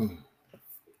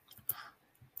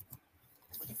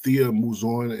Thea moves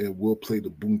on and will play the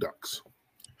Boondocks.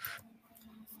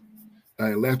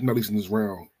 And last but not least in this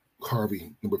round,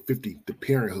 Harvey, number 50, The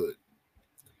Parenthood.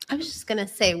 I was just gonna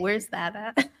say, where's that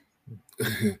at?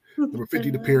 Number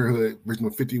 50, The Parenthood. Versus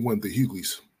number 51, The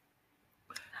Hughleys.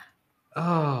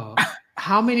 Oh,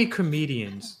 how many of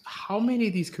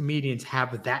these comedians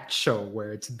have that show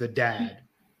where it's the dad?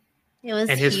 It was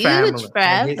and his huge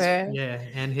family, forever.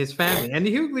 And his family. And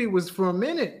the Hughley was for a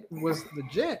minute was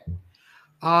legit.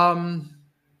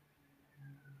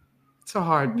 It's a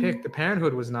hard pick. The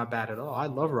Parenthood was not bad at all. I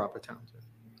love Robert Townsend.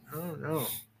 I don't know.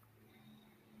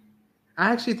 I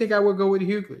actually think I would go with the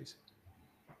Hughleys.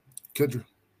 Kendra.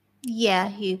 Yeah,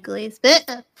 Hughleys.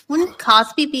 But wouldn't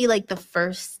Cosby be like the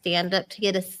first stand-up to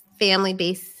get a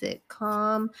family-based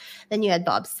sitcom? Then you had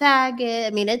Bob Saget. I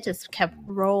mean, it just kept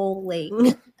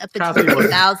rolling up until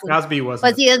 2000. Cosby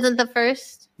wasn't. He wasn't the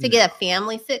first to get a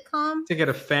family sitcom? To get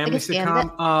a family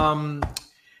sitcom?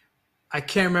 I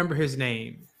can't remember his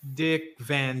name. Dick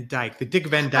Van Dyke. The Dick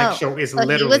Van Dyke Show is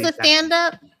literally. He was a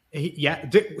stand-up.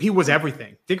 He was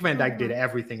everything. Dick Van Dyke did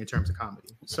everything in terms of comedy.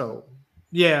 So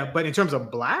yeah, but in terms of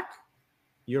black,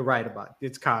 you're right about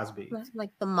it's Cosby.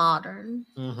 Like the modern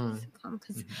sitcom,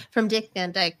 because from Dick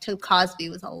Van Dyke to Cosby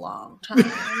was a long time.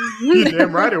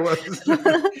 Damn right it was.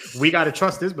 We got to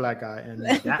trust this black guy, and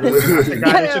that was the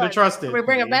guy that should have trusted. We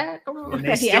bring it back. Come on. And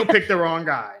they still picked the wrong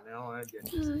guy. No, I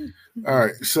get it. All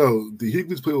right, so the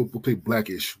Higglets will play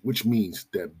Blackish, which means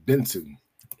that Benson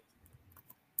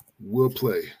will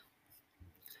play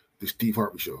the Steve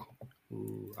Harvey Show.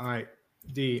 Ooh, all right,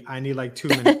 D, I need like 2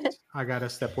 minutes. I gotta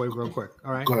step away real quick.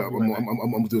 All right, go ahead. I'm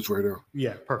gonna do this right now.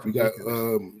 Yeah, perfect. We got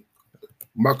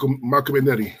Malcolm and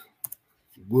Eddie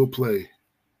will play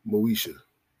Moesha.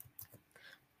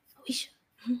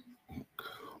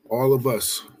 All of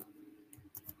us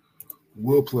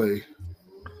will play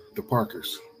the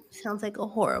Parkers. Sounds like a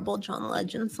horrible John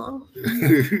Legend song.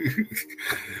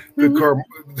 the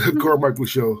Carmichael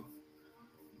Show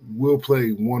will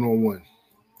play one-on-one.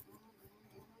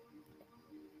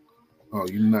 Oh,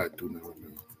 you're not doing that right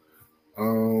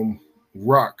now.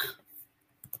 Rock.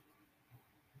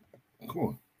 Come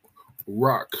on.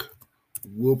 Rock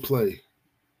will play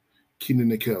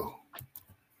Keenan and Kel.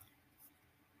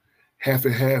 Half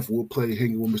and Half will play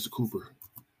Hanging with Mr. Cooper.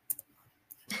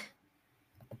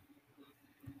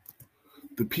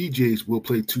 The PJs will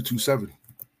play 227.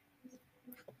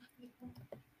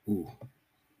 Ooh.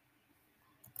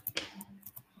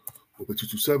 We'll play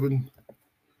 227.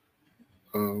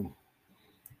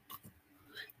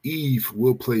 Eve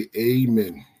will play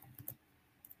Amen.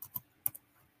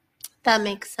 That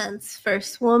makes sense.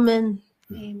 First woman.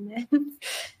 Amen.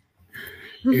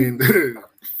 And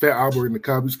Fat Albert and the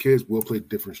Cosby's Kids will play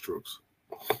Different Strokes.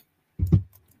 All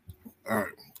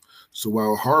right. So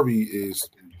while Harvey is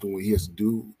doing what he has to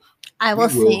do, I will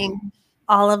sing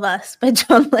All of Us by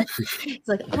John Legend. It's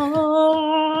like,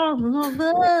 all of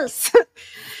us.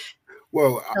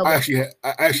 Well, I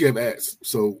actually have ads,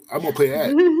 so I'm gonna play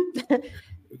ads.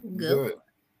 Good.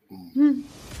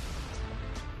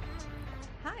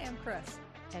 Hi, I'm Chris.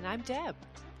 And I'm Deb.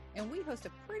 And we host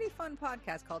a pretty fun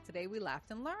podcast called Today We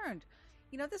Laughed and Learned.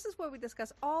 You know, this is where we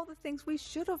discuss all the things we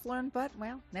should have learned, but,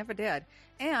 well, never did.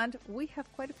 And we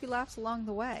have quite a few laughs along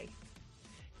the way.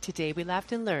 Today We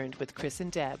Laughed and Learned with Chris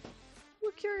and Deb.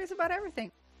 We're curious about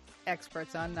everything.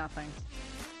 Experts on nothing.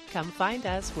 Come find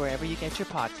us wherever you get your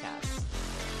podcasts.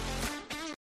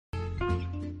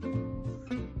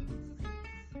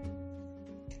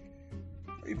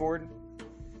 Are you bored?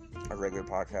 A regular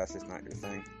podcast is not your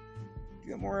thing. You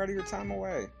get more out of your time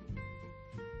away.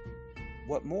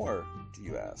 What more, do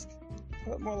you ask?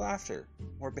 What more laughter,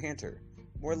 more banter,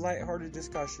 more lighthearted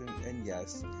discussion, and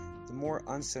yes, the more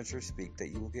uncensored speak that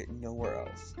you will get nowhere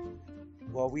else.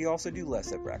 Well, we also do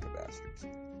less at Bracket Bastards.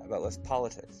 About less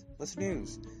politics, less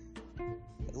news,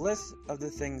 less of the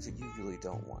things that you really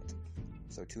don't want.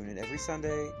 So tune in every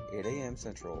Sunday, 8 a.m.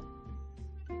 Central,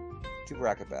 to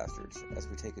Bracket Bastards as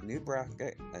we take a new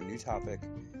bracket, a new topic,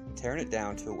 tearing it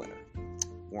down to a winner.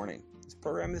 Warning, this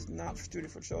program is not suited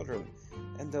for children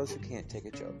and those who can't take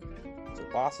a joke. So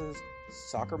bosses,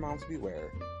 soccer moms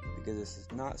beware, because this is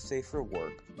not safe for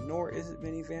work, nor is it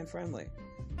minivan friendly.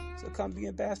 So come be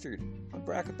a bastard on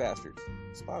Bracket Bastards,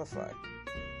 Spotify.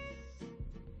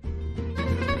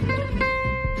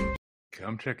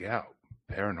 Come check out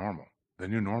Paranormal, the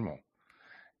new normal.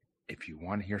 If you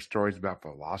want to hear stories about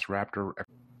Velociraptor.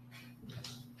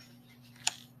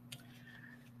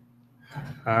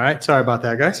 All right. Sorry about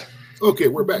that, guys. Okay,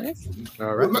 we're back.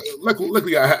 All right.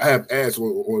 Luckily, I have ads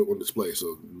on display.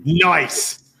 So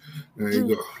nice. There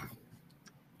you go.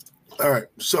 All right.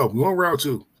 So we're on round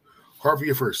two. Harvey,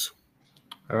 you're first.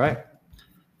 All right.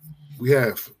 We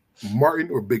have Martin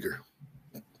or Bigger.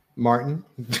 Martin.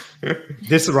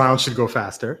 This round should go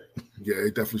faster. Yeah,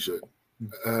 it definitely should.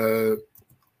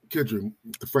 Kendra,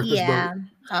 the first yeah.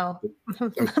 Oh,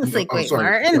 I was like, wait,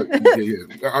 sorry. Martin.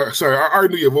 Yeah. Sorry, I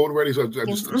already knew your vote already, so I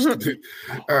just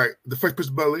all right. The Fresh Prince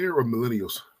of Bel-Air or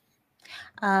Millennials?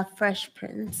 Fresh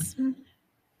Prince.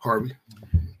 Harvey.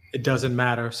 It doesn't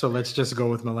matter, so let's just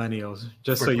go with Millennials,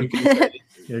 just so you can.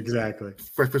 Exactly.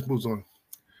 Fresh Prince moves on.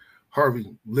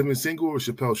 Harvey, Living Single or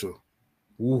Chappelle Show?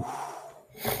 Ooh.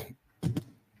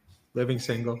 Living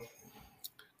Single.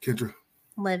 Kendra.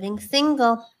 Living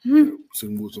Single. Single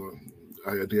moves on.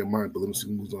 I got damn mind, but Living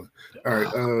Single moves on. All right.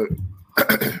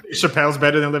 Chappelle's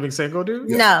better than Living Single, dude?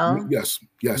 Yes, no.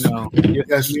 Yes. No.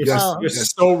 You're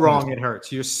so wrong. It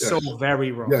hurts. You're so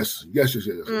very wrong. Yes. But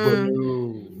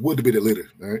we'll debate it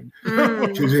later. All right.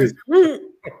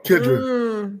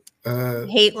 Kendra.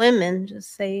 Hate women.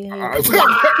 Just say.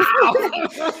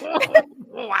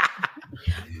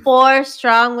 4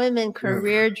 strong women,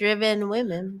 career-driven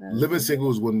women. Bro. Living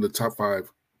Single is one of the top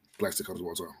 5 black sitcoms of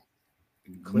all time.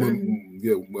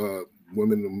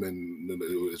 Women and men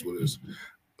is what it is.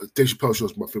 Dave Chappelle Show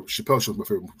is my favorite. Chappelle Show is my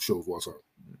favorite show of all time.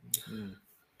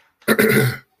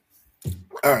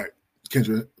 All right,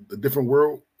 Kendra, A Different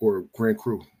World or Grand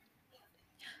Crew?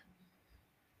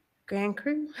 Grand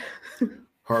Crew.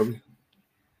 Harvey,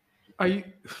 Are you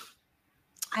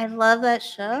I love that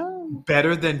show.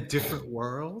 better than Different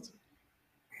World?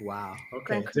 Wow. Okay,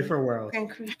 Grand Crew. Different World. Grand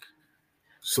Crew.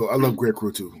 So I love Grand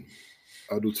Crew too.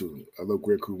 I do too. I love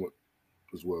Grand Crew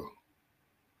as well.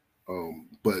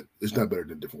 But it's not better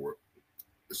than Different World.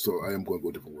 So I am going to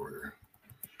go Different World here.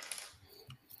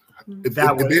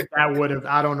 That would have.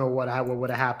 I don't know what would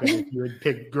have happened if you had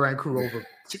picked Grand Crew over.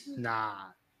 Nah.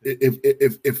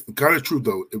 If God is true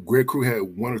though, if Grand Crew had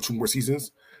 1 or 2 more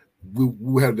seasons, we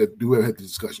would have the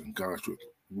discussion. God is true.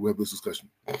 We have this discussion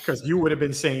because you would have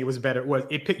been saying it was better.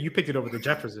 You picked it over the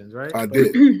Jeffersons, right? I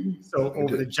did. So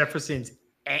over the Jeffersons,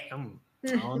 I don't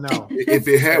know. If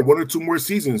it had 1 or 2 more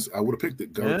seasons, I would have picked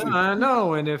it. Yeah, I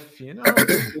know. And if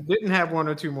it didn't have 1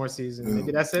 or 2 more seasons,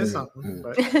 maybe that says something.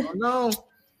 But I don't know.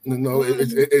 No, it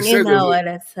you says know what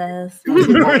it says. It was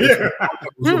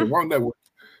on the wrong network.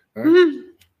 All right?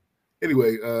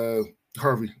 Anyway,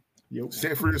 Harvey,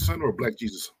 Sanford and Son or Black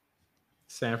Jesus?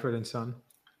 Sanford and Son.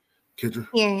 Kendra?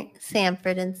 Yeah,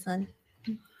 Sanford and Son.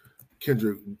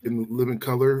 Kendra, In Living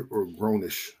Color or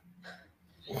Grownish?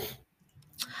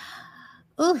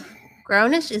 Ooh,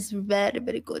 Grownish is very,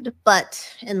 very good, but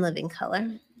In Living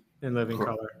Color. In Living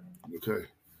Color. Okay.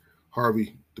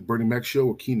 Harvey, The Bernie Mac Show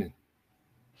or Keenan?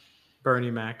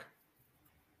 Bernie Mac.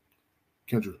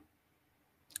 Kendra?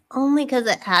 Only because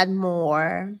it had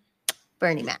more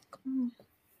Bernie Mac.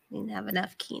 We didn't have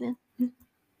enough Keenan.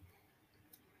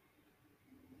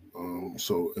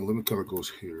 So In Living Color goes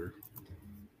here.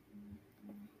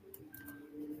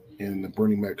 And The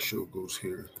Bernie Mac Show goes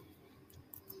here.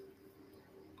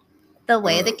 The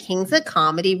way the Kings of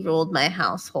Comedy ruled my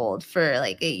household for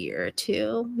like a year or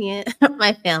 2. Yeah,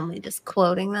 my family just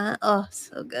quoting that. Oh,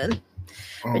 so good.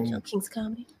 Original Kings of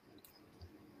Comedy.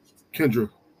 Kendra,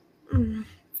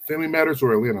 Family Matters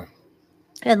or Atlanta?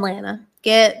 Atlanta.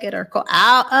 Get Urkel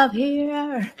out of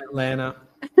here. Atlanta.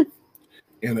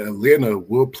 And Atlanta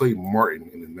will play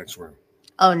Martin in the next round.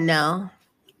 Oh no.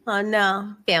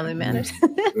 Family Matters.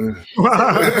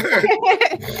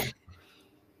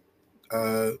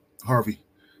 Harvey,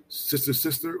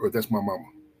 Sister or That's My Mama?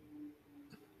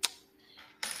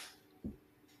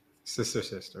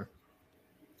 Sister.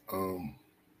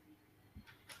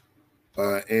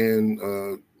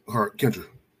 Kendra.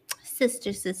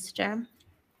 Sister.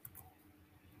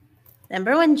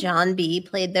 Remember when John B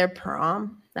played their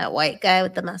prom? That white guy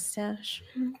with the mustache.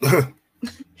 So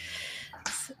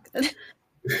good.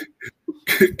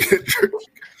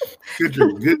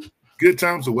 Kendra, Good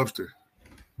Times or Webster?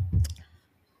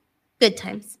 Good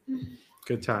Times.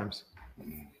 Good Times.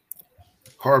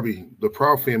 Harvey, The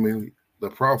Proud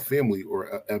Family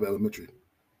or Abbott Elementary?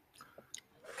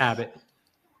 Abbott.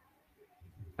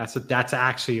 That's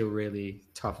actually a really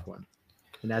tough one,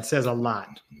 and that says a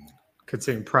lot,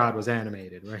 considering Proud was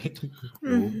animated, right?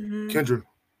 Mm-hmm. Kendra.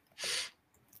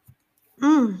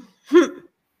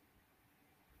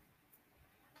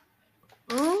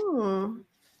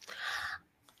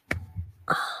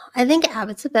 I think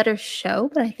Abbott's a better show,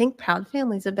 but I think Proud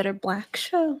Family's a better black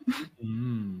show.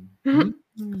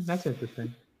 That's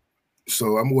interesting.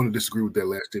 So I'm going to disagree with that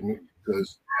last statement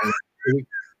because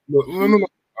no.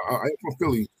 I'm from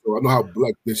Philly, so I know how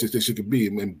black this shit can be.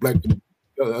 And black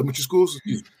elementary schools,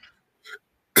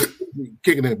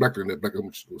 kicking in blacker than that black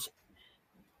elementary schools.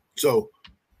 So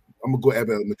I'm gonna go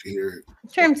Abbott Elementary here. In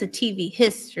terms of TV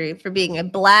history, for being a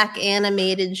black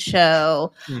animated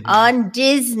show on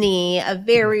Disney, a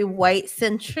very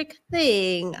white-centric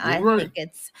thing, I think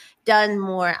it's done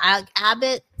more.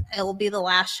 Abbott, it will be the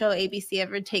last show ABC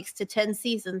ever takes to 10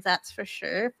 seasons, that's for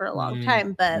sure, for a long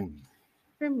time. But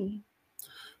for me.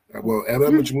 Well, Abbott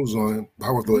Elementary moves on.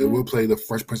 However, it will play the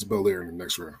Fresh Prince of Bel-Air in the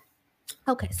next round.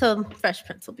 Okay, so Fresh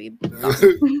Prince will be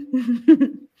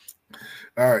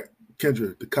All right.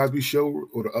 Kendra, The Cosby Show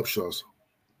or The Upshaws?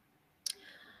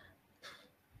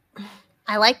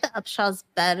 I like The Upshaws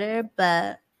better,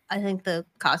 but I think The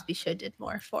Cosby Show did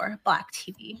more for black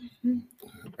TV.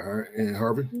 All right. And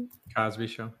Harvey? Cosby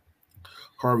Show.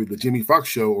 Harvey, The Jamie Foxx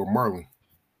Show or Marlon?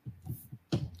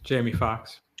 Jamie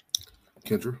Foxx.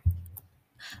 Kendra?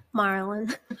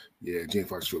 Marlon. Yeah, Jamie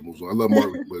Foxx Show moves on. I love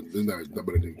Marlon, but it's not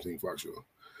better than Jamie Foxx Show.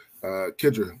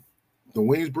 Kendra, The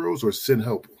Waynesbros or Sin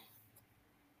Help?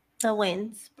 The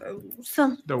Wayans.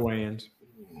 The Wayans.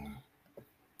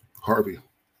 Harvey.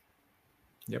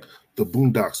 Yep. The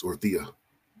Boondocks or Thea.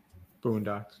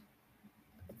 Boondocks.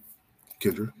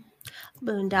 Kendra.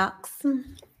 Boondocks.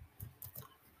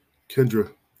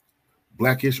 Kendra.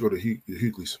 Blackish or the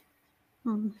Hughleys?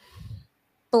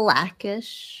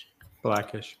 Blackish.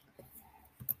 Blackish.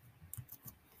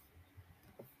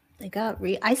 They got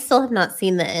I still have not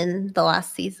seen the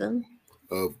last season.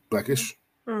 Of Blackish?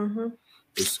 Mm-hmm.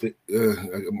 Go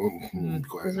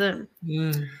Is ahead.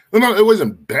 it? No, it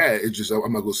wasn't bad. It's just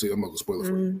I'm not gonna spoil it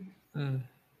for you.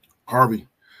 Harvey.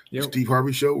 Yep. Steve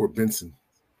Harvey show or Benson?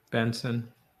 Benson.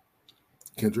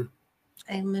 Kendra.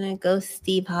 I'm gonna go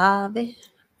Steve Harvey.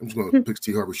 I'm just gonna pick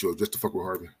Steve Harvey show just to fuck with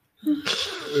Harvey.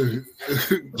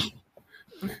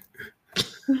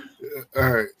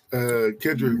 All right.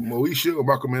 Kendra, Moesha or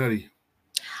Marco Manetti?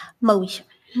 Moesha.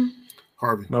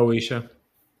 Harvey. Moesha.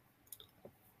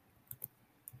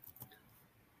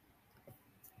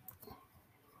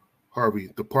 Harvey,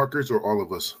 the Parkers or all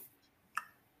of us?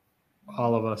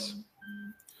 All of us.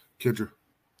 Kendra.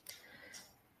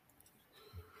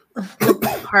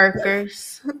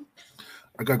 Parkers.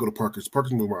 I gotta go to Parkers.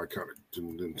 Parkers more iconic to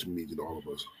me than all of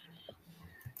us.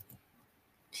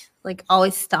 Like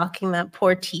always stalking that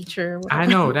poor teacher. I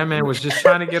know that man was just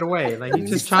trying to get away. Like he's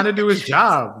just trying to do his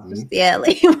job. Yeah,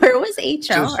 like where was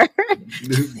HR?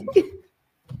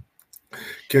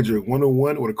 Kendra,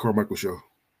 101 or the Carmichael show?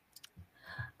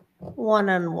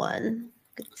 1-on-1.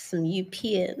 Get some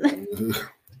UPN.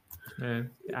 Man,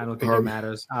 I don't think it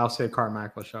matters. I'll say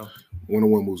Carmichael show.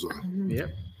 101 moves on. Yep.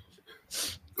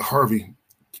 Harvey,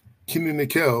 Kenan and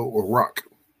Kel or Rock?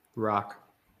 Rock.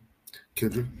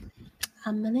 Kendra?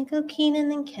 I'm gonna go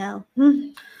Keenan and Kel.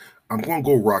 I'm gonna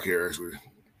go Rock here, actually.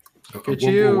 I'm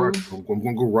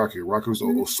gonna go Rock here. Rock was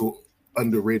also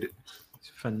underrated. It's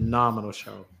a phenomenal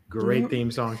show. Great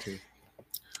theme song too.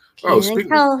 Keenan and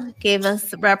Kel gave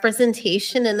us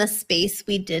representation in a space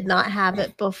we did not have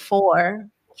it before.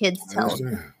 Kids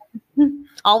television.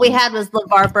 All we had was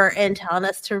LeVar Burton telling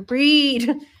us to read.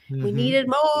 We needed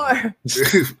more.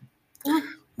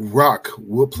 Rock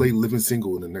will play Living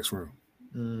Single in the next round.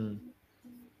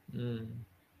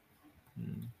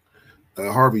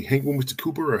 Harvey, hang with Mr.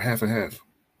 Cooper or half and half?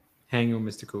 Hang with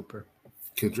Mr. Cooper.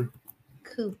 Kendra?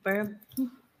 Cooper.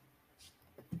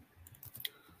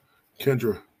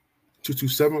 Kendra,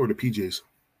 227 or the PJs?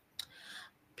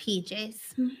 PJs.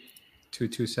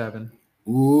 227.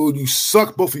 Ooh, you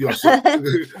suck. Both of y'all suck.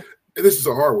 This is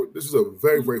a hard one. This is a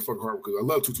very, very fucking hard one because I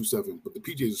love 227, but the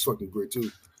PJs is fucking great too.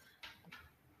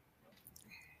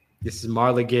 This is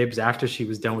Marla Gibbs. After she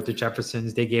was done with the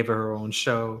Jeffersons, they gave her own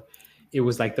show. It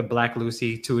was like the Black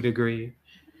Lucy to a degree.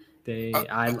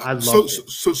 I loved it.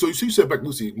 So you said Black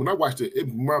Lucy. When I watched it, it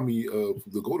reminded me of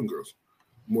the Golden Girls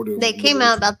more than they came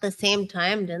out about the same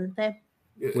time, didn't they?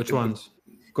 Yeah, which ones?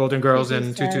 Golden Girls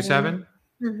and 227?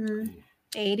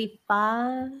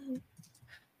 85.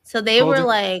 So they were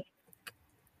like,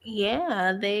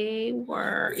 yeah, they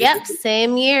were. Yep,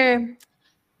 same year.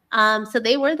 So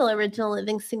they were the original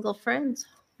Living Single Friends.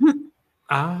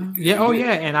 Yeah. Oh,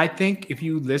 yeah. And I think if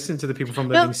you listen to the people from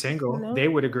Living Single, they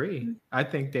would agree. I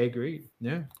think they agreed.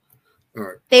 Yeah. All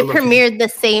right. They premiered the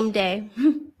same day.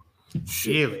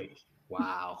 Really?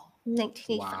 Wow.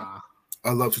 1985. Wow.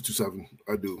 I love 227.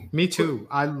 I do. Me too.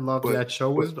 I love that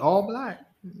show. Was all black.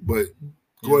 But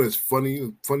going is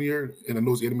funnier, and I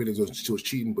know it's animated, so she was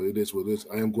cheating, but it is what it is.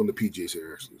 I am going to PJs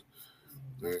here, actually.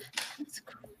 All right. That's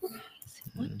crazy.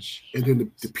 And then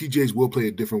the PJs will play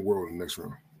a different world in the next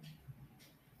round.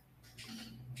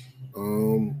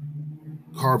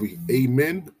 Harvey,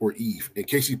 Amen or Eve? And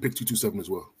Casey picked 227 as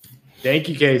well. Thank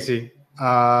you, Casey.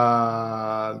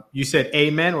 You said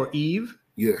Amen or Eve?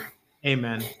 Yeah.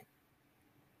 Amen.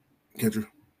 Kendra?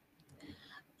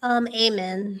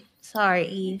 Amen. Sorry,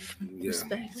 Eve. Yeah.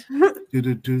 Respect. Oh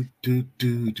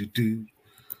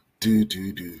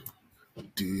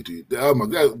my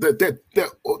god,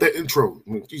 that intro.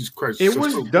 Jesus Christ. It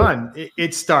was done.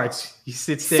 It starts. He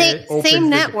sits there. Same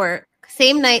network.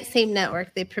 Same night, same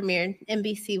network. They premiered.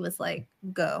 NBC was like,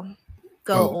 go,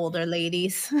 older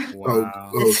ladies. Wow.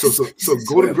 So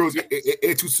Golden Girls and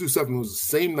 227 was the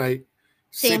same night,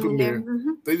 same premiere.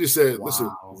 They just said, listen,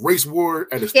 race war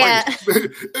at its finest.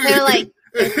 They're like,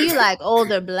 if you like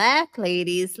older black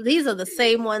ladies, these are the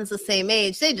same ones the same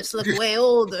age. They just look way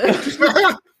older. Because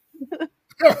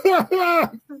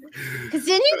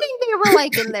didn't you think they were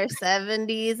like in their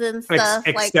 70s and stuff?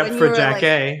 Except for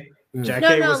Jackie.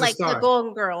 Jackie was like a star. the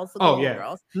Golden Girls.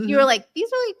 Girls. You were like, these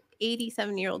are like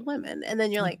 87-year-old women. And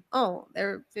then you're like, oh,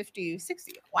 they're 50,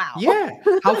 60. Wow. Yeah.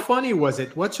 How funny was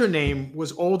it? What's her name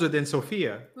was older than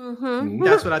Sophia.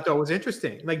 That's what I thought was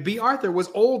interesting. Like B. Arthur was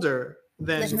older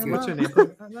Then Let her what's your know.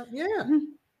 name? Yeah.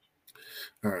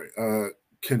 All right.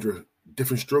 Kendra,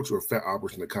 different strokes or Fat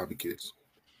Alberts and the Copy Kids?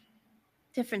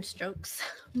 Different strokes.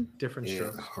 Different And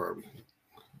strokes. Harvey.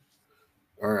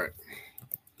 All right.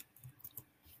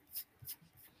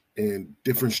 And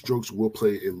different strokes will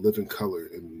play in living color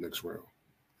in the next round.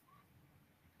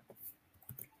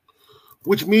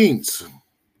 Which means,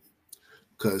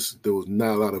 because there was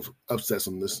not a lot of upsets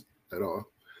on this at all,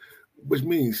 which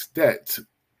means that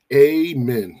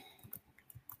Amen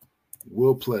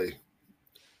will play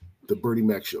the Bernie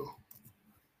Mac Show.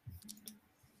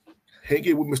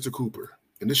 Hanging with Mr. Cooper,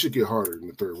 and this should get harder in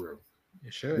the third round.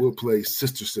 You should. We'll play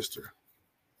Sister Sister.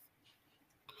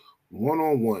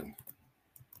 One-on-one.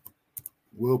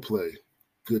 We'll play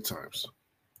Good Times.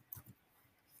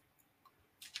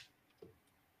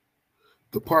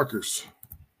 The Parkers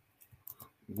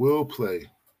will play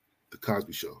The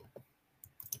Cosby Show.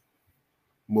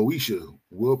 Moesha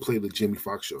will play The Jamie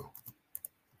Foxx Show.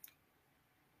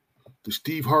 The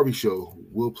Steve Harvey Show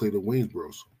will play The Wayans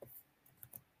Bros.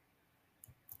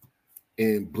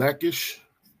 And Blackish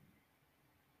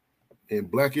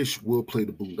will play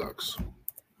The Boondocks.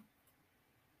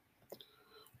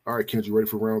 All right, Kendra, you ready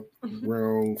for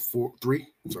round 3?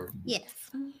 Sorry. Yes.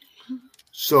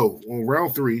 So on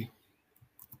round 3,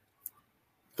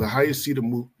 the highest seeded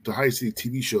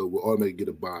TV show will automatically get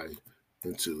a bye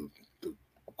into the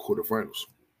quarterfinals.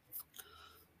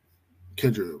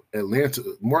 Kendra,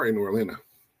 Martin or Atlanta?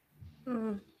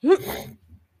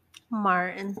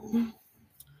 Martin.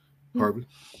 Harvey?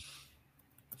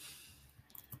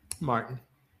 Martin.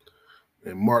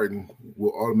 And Martin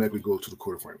will automatically go to the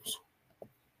quarterfinals.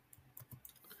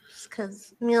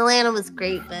 Because Atlanta was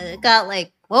great, but it got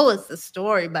like, what was the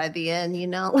story by the end? You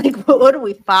know, like what are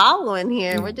we following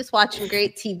here? We're just watching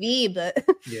great TV, but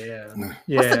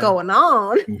what's going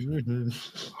on? Mm-hmm.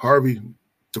 Harvey,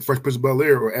 The Fresh Prince of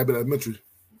Bel-Air or Abbott Elementary?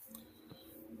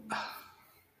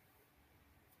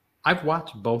 I've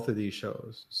watched both of these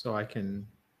shows, so I can.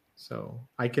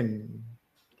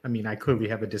 I mean, I clearly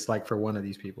have a dislike for one of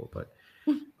these people, but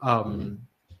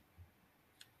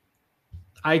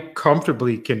I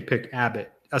comfortably can pick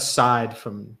Abbott aside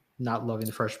from not loving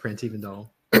the Fresh Prince, even though.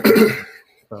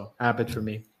 So Abbott for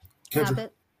me.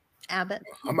 Kendra? Abbott.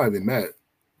 I'm not even mad.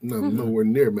 No, nowhere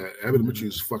near mad. Abbott Elementary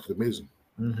is fucking amazing.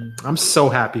 Mm-hmm. I'm so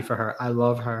happy for her. I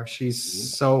love her.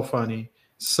 She's so funny,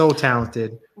 so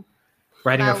talented.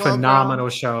 Writing a phenomenal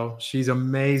show. She's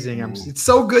amazing. It's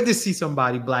so good to see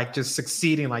somebody Black just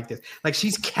succeeding like this. Like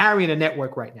she's carrying a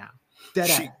network right now. When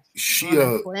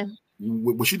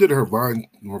she did her Vine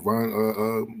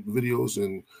videos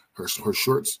and her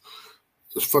shorts,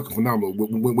 it's fucking phenomenal.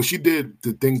 When she did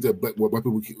the things that white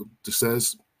people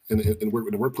says in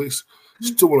the workplace,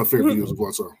 still one of my favorite videos of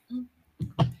all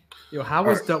time. Yo, how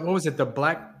was what was it? The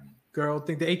Black girl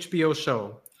thing, the HBO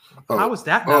show. How was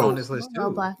that not on this list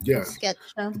too? Yeah, sketch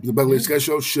show. The Black Lady Sketch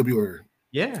Show should be on here.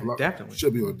 Yeah, definitely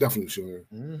should be on. Definitely should be on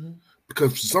here.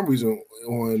 Because for some reason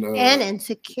on and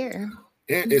Insecure.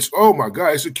 And it's oh my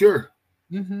god, Insecure.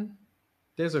 Mm-hmm.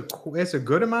 There's a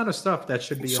good amount of stuff that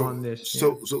should be on this.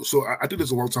 So I did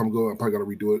this a long time ago. I probably got to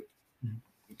redo it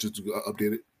just to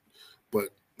update it. But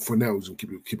for now, we're just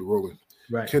gonna keep it rolling.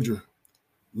 Right, Kendra,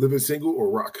 Living Single or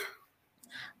Rock?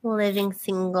 Living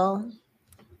Single.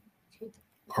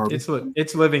 Harvey?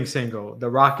 It's Living Single. The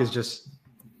Rock is just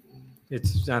I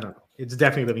don't know. It's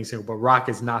definitely Living Single, but Rock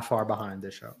is not far behind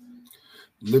this show.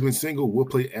 Living Single will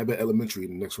play Abbott Elementary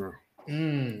in the next round.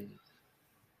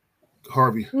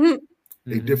 Harvey,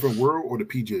 A Different World or the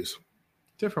PJs?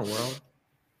 Different World.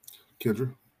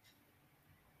 Kendra?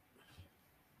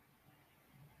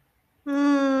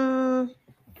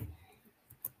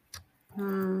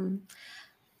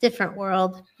 Different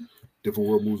World. Different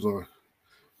World moves on.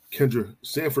 Kendra,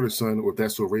 Sanford and Son or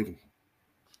That's So Raven?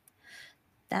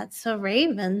 That's So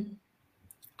Raven.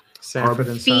 Sanford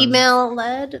and Son.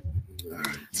 Female-led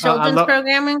children's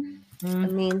programming. I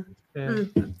mean, hey,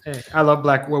 I love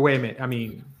Black. Well, wait a minute. I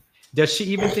mean, does she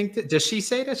even think that? Does she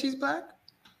say that she's Black?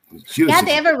 They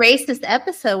have a racist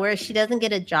episode where she doesn't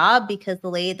get a job because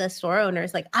the store owner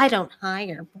is like, I don't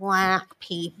hire Black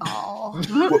people.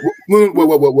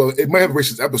 Well, it might have a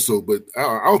racist episode, but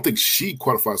I don't think she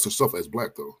qualifies herself as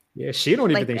Black though. Yeah, she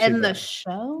don't even think she's in the Black.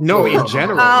 show. No, in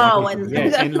general.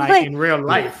 In real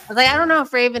life. I was like, I don't know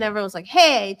if Raven ever was like,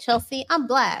 "Hey, Chelsea, I'm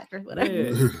Black" or whatever.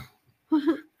 Yeah.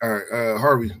 All right,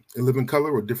 Harvey, In Living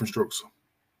Color or Different Strokes?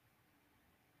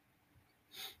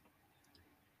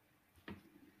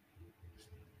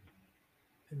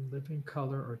 In Living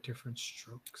Color or Different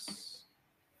Strokes?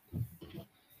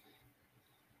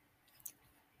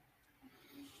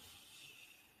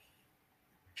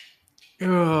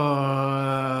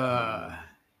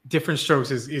 Different Strokes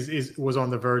was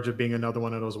on the verge of being another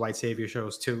one of those white savior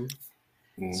shows too.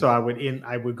 Mm. So I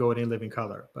would go with In Living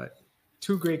Color, but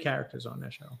two great characters on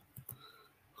that show.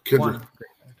 Kendra. One great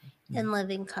character. In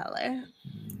Living Color.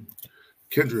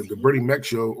 Kendra, the Bernie Mac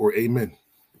show or Amen?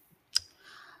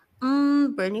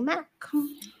 Bernie Mac.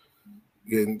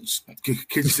 And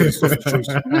Casey said it's Sophie's choice.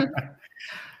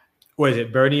 What is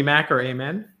it, Bernie Mac or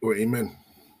Amen? Or Amen.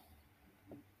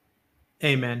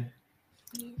 Amen.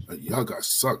 Y'all guys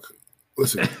suck.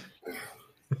 Listen,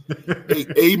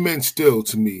 Amen still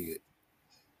to me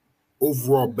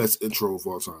overall best intro of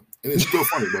all time, and it's still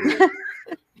funny. By the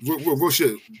way, real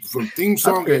shit from theme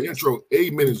song and intro.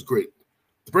 Amen is great.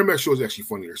 The Bernie Mac show is actually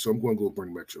funnier, so I'm going to go with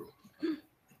Bernie Mac show.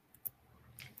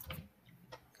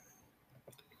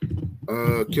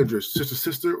 Kendra,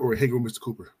 sister or hanging with Mr.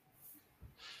 Cooper?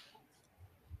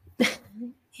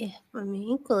 Yeah, I mean,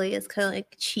 equally, it's kind of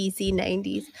like cheesy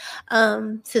 90s.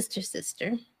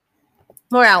 Sister.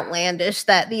 More outlandish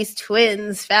that these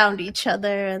twins found each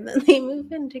other and then they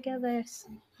move in together.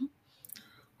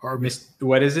 Harvey,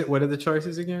 what is it? What are the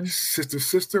choices again?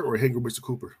 Sister or hanging with Mr.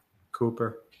 Cooper?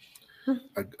 Cooper.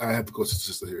 I have to go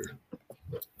sister here.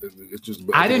 It's just.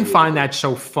 I didn't find that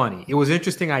show funny. It was an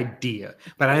interesting idea,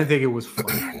 but I didn't think it was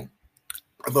funny.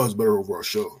 I thought it was a better overall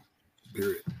show.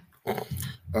 Period.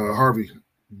 Harvey,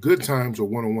 Good Times or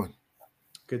One-on-One?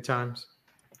 Good Times.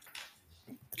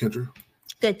 Kendra?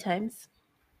 Good Times.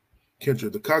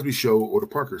 Kendra, The Cosby Show or The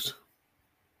Parkers?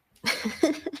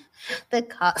 The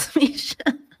Cosby Show.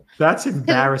 That's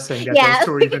embarrassing that those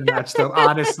two are even matched up.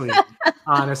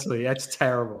 Honestly, that's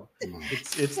terrible.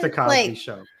 It's The Cosby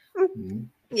Show. Mm-hmm.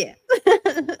 Yeah.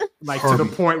 Like Harvey. To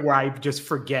the point where I just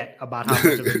forget about how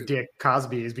much of a dick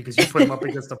Cosby is because you put him up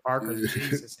against the Parkers.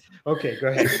 Jesus. Okay, go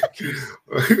ahead.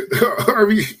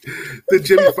 Harvey, the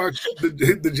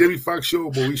Jamie Foxx show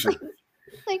or Moesha?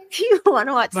 Like, do you want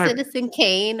to watch Citizen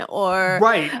Kane or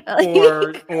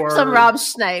or some Rob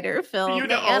Schneider film? You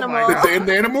know, The Animal.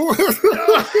 The Animal?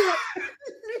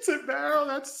 It's a barrel.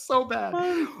 That's so bad.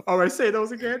 All right, say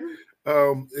those again.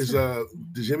 Is the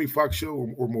Jamie Foxx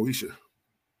show or Moesha?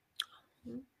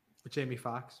 Jamie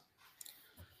Foxx.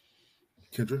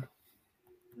 Kendra?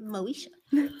 Moesha.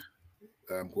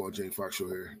 I'm going Jamie Foxx show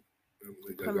here.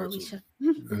 Moesha.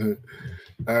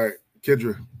 All right,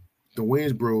 Kendra, the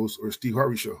Wayans Bros or Steve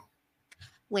Harvey show?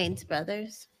 Wayans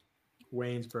Brothers.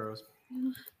 Wayans Bros.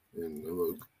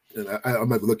 And I'm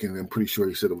not looking, and I'm pretty sure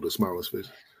he said it with a smile on his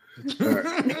face. All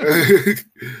right.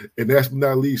 And last but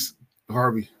not least,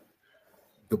 Harvey,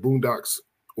 the Boondocks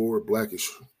or Blackish?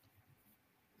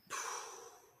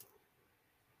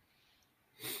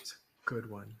 It's a good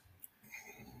one.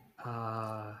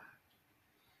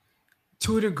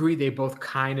 To a degree, they both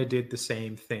kind of did the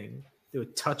same thing. They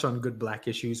would touch on good Black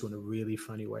issues in a really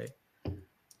funny way.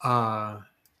 Boondocks.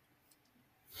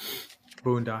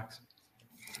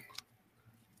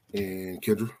 And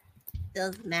Kendra?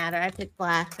 Doesn't matter. I picked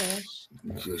Blackish.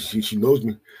 She knows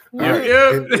me.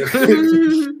 Yeah.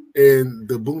 And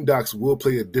the Boondocks will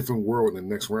play a different world in the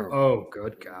next round. Oh,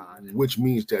 good God. Which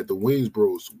means that the Wayans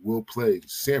Bros will play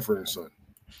Sanford and Son.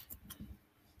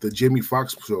 The Jamie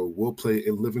Foxx show will play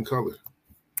In Living Color.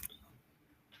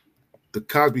 The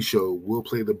Cosby Show will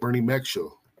play The Bernie Mac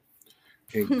Show.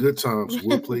 And Good Times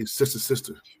will play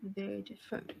Sister. Very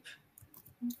different.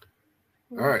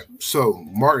 All right. So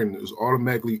Martin is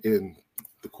automatically in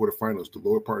the quarterfinals. The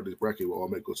lower part of this bracket will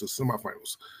automatically go to the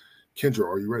semifinals. Kendra,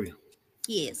 are you ready?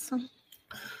 Yes. All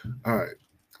right.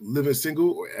 Living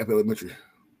Single or Abbott Elementary?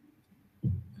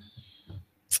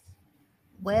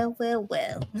 Well.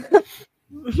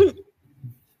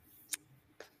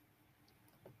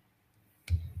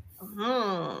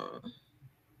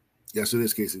 Yes, it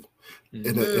is, Casey.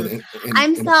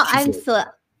 I'm still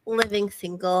Living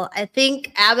Single. I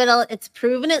think Abbott, it's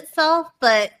proven itself,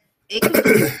 but it can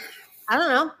be, I don't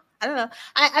know.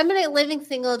 I'm gonna Living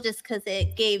Single just because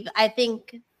it gave. I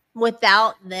think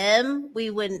without them, we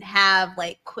wouldn't have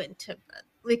like Quinta.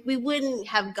 Like we wouldn't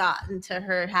have gotten to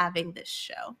her having this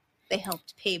show. They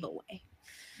helped pave a way.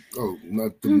 Oh,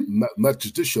 not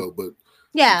just this show, but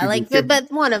yeah, like but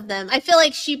one of them. I feel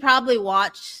like she probably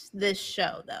watched this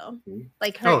show though,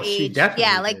 like her age.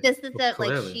 Yeah, like this is that.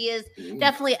 Like she is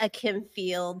definitely a Kim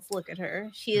Fields. Look at her.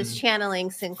 She is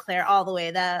channeling Sinclair all the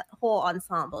way. That whole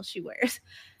ensemble she wears.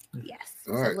 Yes,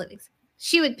 so right. Living.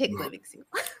 She would pick Living Single.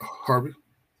 Harvey.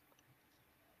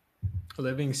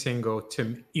 Living Single to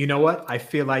me, you know what? I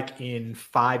feel like in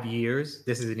 5 years,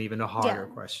 this isn't even a harder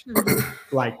question.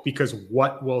 Like, because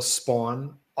what will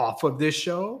spawn off of this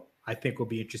show, I think will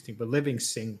be interesting. But Living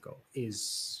Single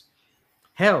is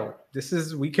hell.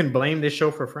 We can blame this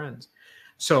show for Friends.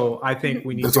 So I think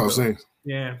we need. That's to all I'm saying.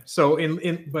 Yeah. So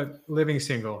but Living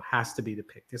Single has to be the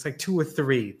pick. There's like 2 or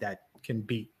 3 that can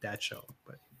beat that show,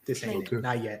 but this ain't Okay. it.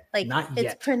 Not yet. Like Not it's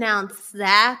yet. pronounced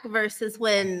Zach versus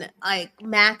when like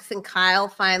Max and Kyle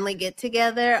finally get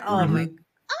together. Oh my!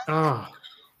 Oh,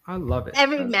 I love it.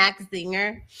 Every Max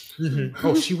zinger.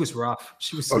 Oh, she was rough.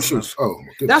 She was so rough. Oh, my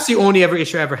goodness. That's the only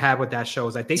issue I ever had with that show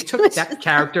is like they took that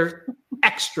character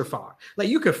extra far. Like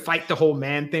you could fight the whole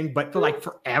man thing, but for like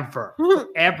forever.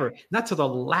 Not to the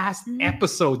last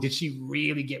episode did she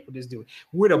really get what this dude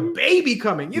with a baby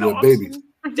coming. You know, baby.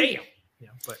 Damn. Yeah,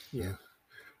 but yeah.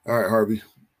 All right, Harvey.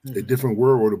 A Different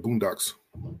World or the Boondocks?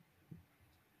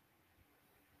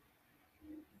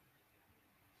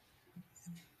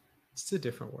 It's a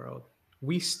different world.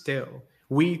 We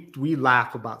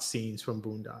laugh about scenes from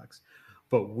Boondocks,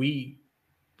 but we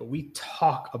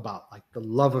talk about like the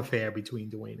love affair between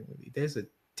Dwayne and Willie. There's a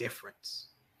difference.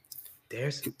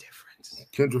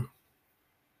 Kendra?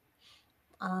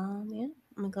 Yeah,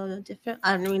 I'm gonna go to different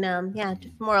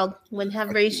world. Wouldn't have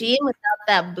regime without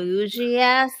that bougie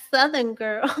ass Southern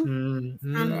girl. I'm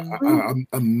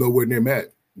nowhere near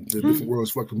mad. The Different World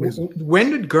is fucking amazing. When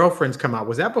did Girlfriends come out?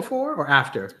 Was that before or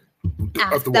after?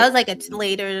 That was like a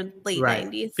late Right.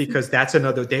 90s. Because that's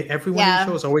another day. Every one of these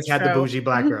shows always had the bougie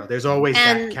black girl. There's always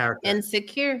that character.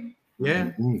 Insecure.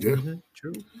 Yeah.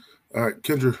 True. All right,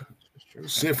 Kendra.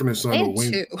 Sanford and Son or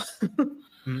Wayne?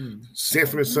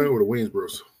 Sanford and Son or the Wayans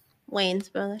Bros? Wayne's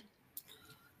brother.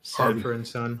 Sanford and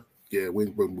Son. Yeah,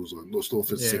 Wayne's Bros moves on. No, still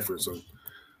offensive. Sanford and Son.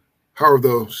 However,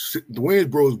 though, the Wayans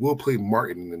Bros will play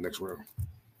Martin in the next round.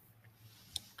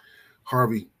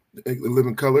 Harvey,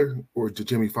 Living Color or the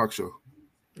Jimmy Fox Show?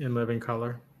 In Living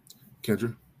Color.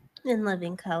 Kendra? In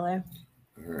Living Color.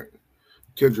 All right.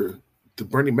 Kendra, the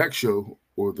Bernie Mac Show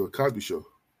or the Cosby Show?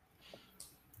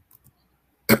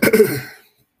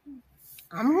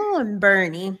 I'm going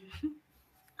Bernie.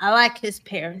 I like his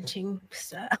parenting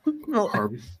style.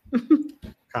 Harvey?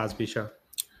 Cosby Show.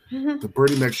 The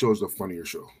Bernie Mac Show is the funnier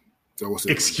show.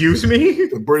 Excuse me?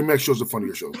 The Bernie Mac Show is the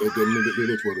funnier show. That's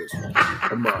what it is.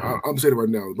 I'm saying it right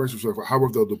now. However,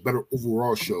 though, the better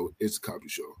overall show is the Cosby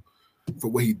Show for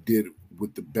what he did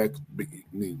with the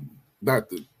not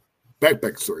the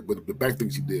back story, but the back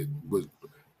things he did with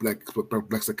black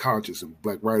psychologists and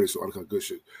black writers, all that kind of good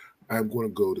shit. I'm going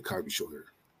to go the Cosby Show here.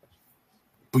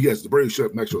 But yes, the Bernie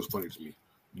Mac Show is funny to me.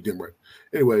 You damn right.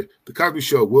 Anyway, the Cosby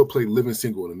Show will play Living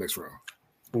Single in the next round.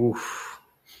 Oof.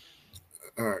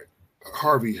 All right.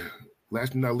 Harvey,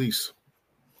 last but not least,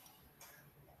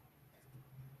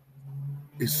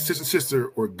 is Sister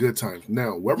or Good Times?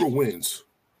 Now, whoever wins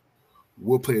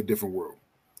will play a different world.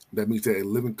 That means that a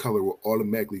Living Color will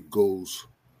automatically goes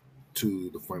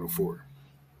to the Final Four.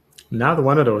 Neither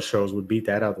one of those shows would beat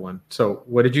that other one. So,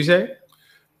 what did you say?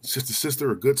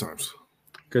 Sister or Good Times?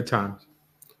 Good Times.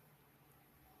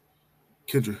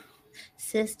 Kendra?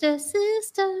 Sister.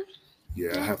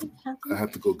 Yeah, I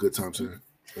have to go Good Times here.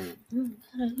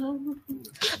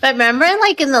 But remember,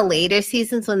 like in the later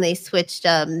seasons when they switched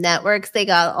networks, they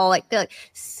got all like they're like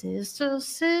sister.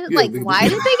 Yeah, like, why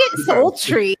did they get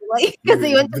sultry? Like, because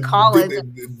they went to college.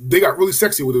 They got really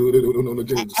sexy with it.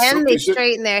 And they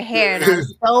straightened their hair, and I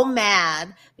was so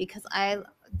mad because I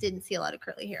didn't see a lot of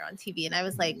curly hair on TV, and I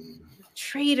was like,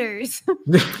 traitors. All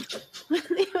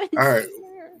right,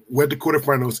 we're at the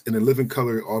quarterfinals, and the Living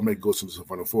Color automatically goes to the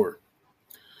Final Four.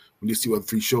 When these 2 other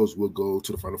 3 shows will go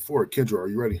to the Final Four. Kendra, are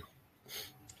you ready?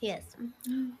 Yes.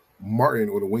 Martin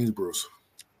or the Wayans Bros?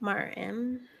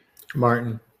 Martin.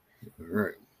 All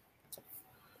right.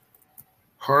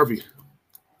 Harvey,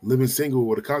 Living Single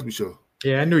or the Cosby Show?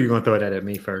 Yeah, I knew you were going to throw that at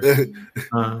me first.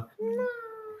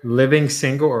 Living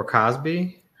Single or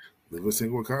Cosby? Living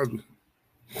Single or Cosby?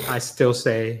 I still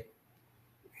say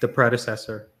the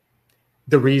predecessor.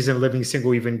 The reason Living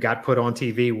Single even got put on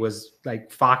TV was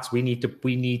like Fox. We need to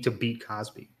beat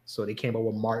Cosby, so they came up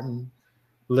with Martin,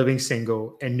 Living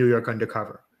Single, and New York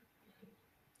Undercover,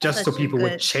 just so people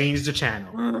would change the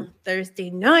channel.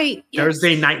 Thursday night. Yes.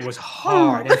 Thursday night was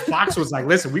hard, and Fox was like,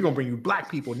 "Listen, we're gonna bring you black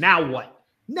people. Now what?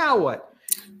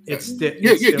 Let's ask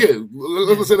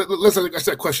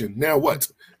that question. Now what?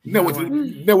 Now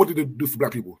what did they do for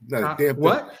black people? Not a damn thing.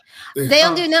 What? They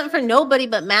don't do nothing for nobody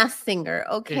but Masked Singer,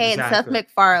 okay? Exactly. And Seth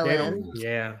MacFarlane.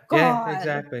 Yeah, God.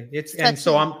 exactly. It's Such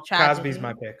so I'm tragedy. Cosby's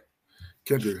my pick.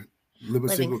 Kendra, Living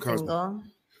Single, Cosby.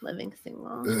 Living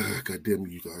Single. God damn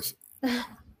you guys.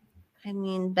 I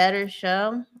mean, better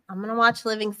show. I'm gonna watch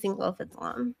Living Single if it's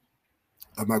on.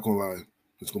 I'm not gonna lie.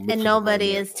 And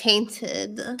nobody is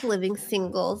tainted Living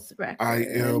Single's record. I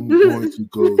am going to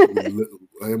go.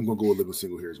 I am going to go with Living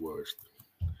Single here as well.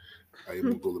 I am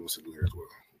going to go Living Single here as well.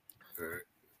 All right.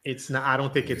 It's not. I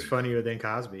don't think it's funnier than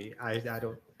Cosby. I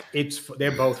don't.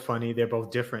 They're both funny. They're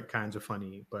both different kinds of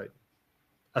funny. But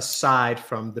aside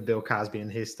from the Bill Cosby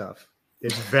and his stuff,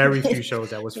 there's very few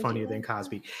shows that was funnier than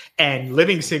Cosby. And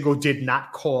Living Single did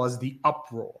not cause the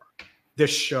uproar, the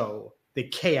show, the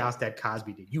chaos that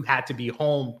Cosby did. You had to be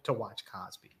home to watch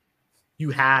Cosby.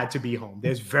 You had to be home.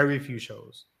 There's very few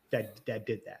shows that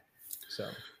did that. So.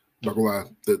 Not gonna lie,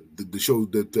 the show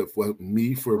that for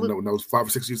me when I was 5 or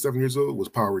 6 years, 7 years old was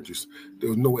Power Rangers. There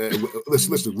was no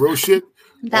listen, real shit.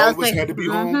 All of us had to be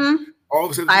home. All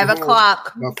of us had to 5 be home.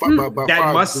 o'clock.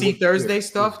 That must see Thursday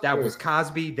stuff. That was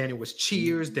Cosby. Then it was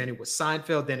Cheers. Then it was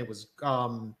Seinfeld. Then it was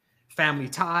Family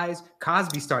Ties.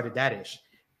 Cosby started that ish.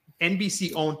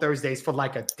 NBC owned Thursdays for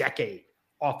like a decade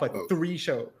off of 3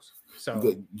 shows. So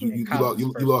you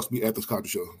lost me at this Cosby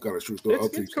show. Got a true story.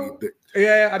 It's cool.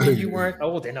 Yeah, I mean you weren't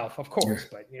old enough, of course,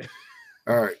 but yeah.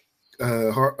 All right,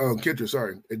 Kendra,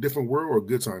 sorry, A Different World or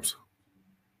Good Times?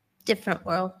 Different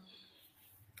World.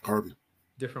 Harvey.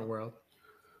 Different World.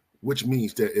 Which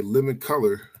means that A Living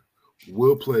Color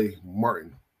will play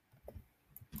Martin,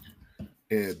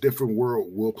 and A Different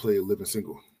World will play A Living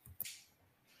Single.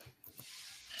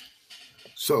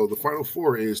 So the final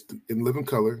 4 is In Living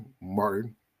Color,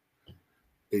 Martin,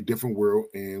 A Different World,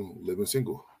 and Living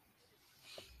Single.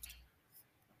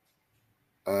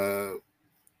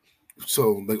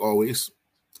 So like always,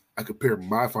 I compare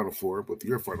my final 4 with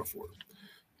your final 4.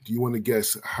 Do you want to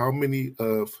guess how many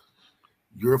of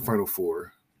your final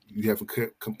 4 you have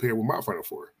compared with my final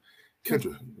 4?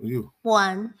 Kendra, you.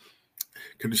 1.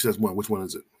 Kendra says 1. Which one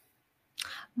is it?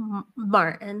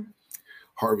 Martin.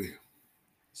 Harvey.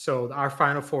 So our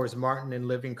final 4 is Martin in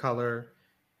Living Color.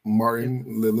 Martin,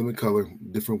 Living Color,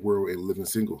 Different World, and Living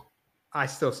Single. I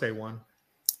still say 1.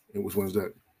 And which one is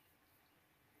that?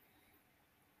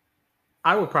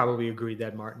 I would probably agree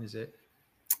that Martin is it.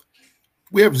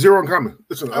 We have 0 in common.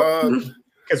 Listen,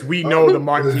 because we know the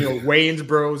Martin, Wayans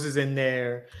Bros is in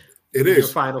there. It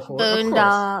is final 4.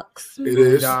 Boondocks. It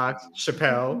is. Boondocks.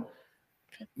 Chappelle.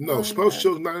 No, Chappelle's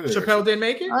show's not in there. Chappelle didn't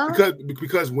make it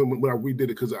because when I redid it,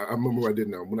 because I remember what I did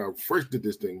now. When I first did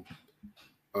this thing,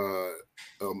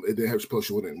 it didn't have Chappelle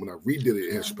show in it. When I redid it,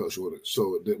 it had Chappelle show in it.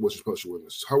 So it wasn't Chappelle show in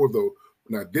it. However, though,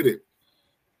 when I did it,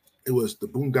 it was the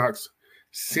Boondocks,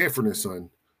 Sanford and Son,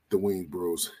 the Wayans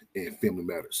Bros, and Family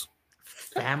Matters.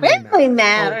 Family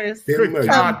Matters. Good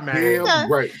God, man.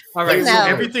 Right. All right. No. So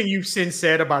everything you've since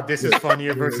said about this is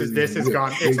funnier versus this is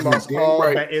gone. It's lost all.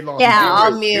 It lost. Yeah,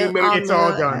 I'll mute. It's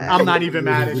all done. I'm not even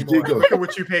mad anymore. Look at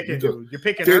what you're picking, dude. You're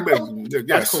picking.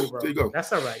 That's cool, bro.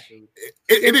 That's all right, dude.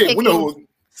 It is.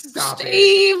 Stop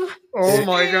Steve. it. Oh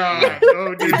my God.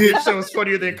 Oh, dude, this show's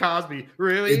funnier than Cosby.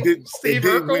 Really? Steve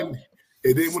Urkel?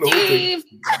 It didn't win the whole thing.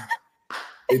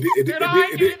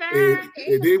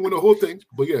 It didn't win the whole thing,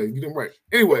 but yeah, you did right.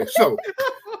 Anyway, so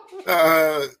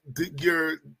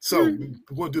we're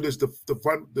going to do this. The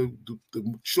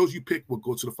shows you pick will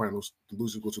go to the finals. The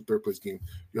loser goes to the third place game.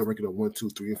 You're ranking up 1, 2,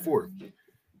 3, and 4.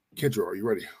 Kendra, are you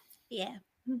ready? Yeah.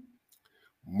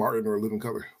 Martin or Living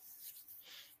Color?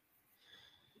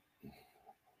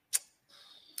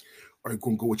 Are you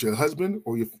going to go with your husband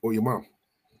or your mom?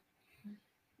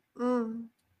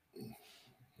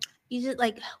 You just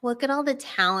look at all the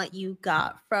talent you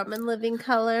got from In Living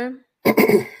Color.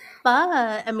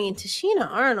 But I mean, Tashina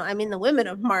Arnold. The women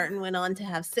of Martin went on to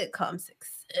have sitcom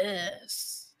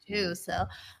success too. So,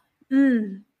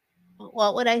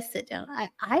 what would I sit down? I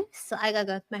gotta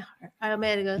go with my heart. I'm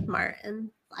gonna go with Martin.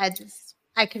 I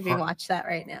could rewatch that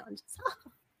right now and just.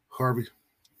 Harvey.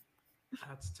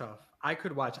 That's tough. I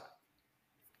could watch.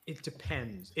 It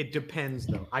depends. It depends,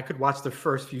 though. I could watch the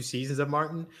first few seasons of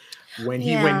Martin when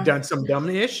he went and done some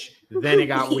dumb-ish. Then it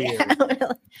got weird. Really.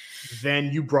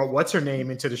 Then you brought what's her name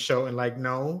into the show and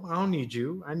no, I don't need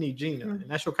you. I need Gina. And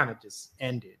that show kind of just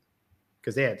ended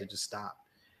because they had to just stop.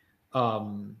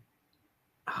 But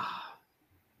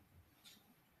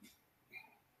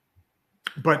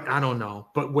I don't know.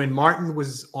 But when Martin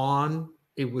was on,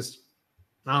 it was.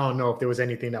 I don't know if there was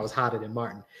anything that was hotter than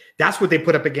Martin. That's what they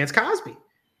put up against Cosby.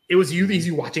 It was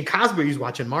easy watching Cosby, he's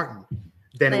watching Martin.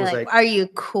 Then it was are you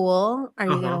cool? Are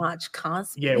you gonna watch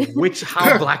Cosby? Yeah,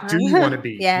 how black do you want to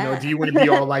be? Yeah. Do you want to be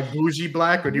all bougie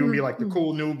black, or do you want to be like the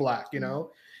cool new black? And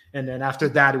then after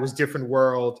that, it was Different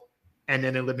World, and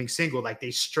then In Living Single.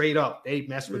 They straight up, they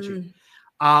mess with you.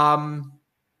 I'm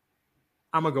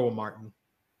gonna go with Martin.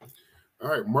 All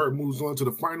right, Martin moves on to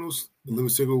the finals. Living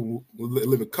Single,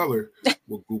 Living Color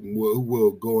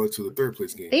will go into the third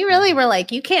place game. They really were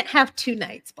you can't have 2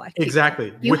 nights, black people.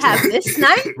 Exactly. You have this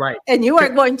night, right? And you are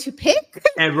going to pick.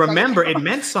 And remember, it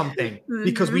meant something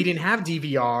because we didn't have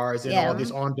DVRs and all this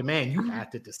on demand. You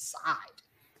had to decide.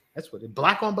 That's what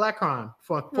black on black crime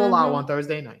for full hour on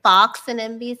Thursday night. Fox and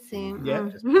NBC. Yeah.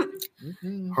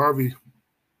 Harvey,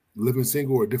 living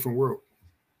single or a different world?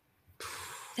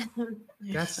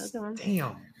 That's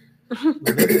damn.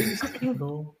 Living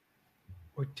single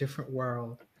or different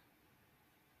world.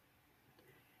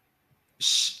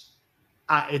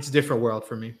 It's different world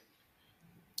for me.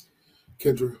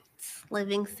 Kendra? It's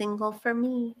living single for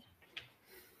me.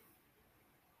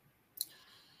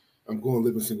 I'm going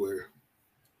living single here.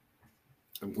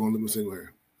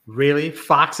 Really?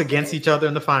 Fox against each other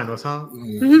in the finals, huh?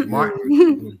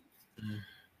 Martin.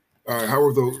 All right,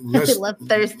 however, I love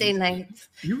Thursday nights.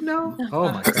 You know?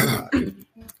 Oh my God.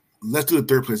 Let's do the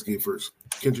third place game first.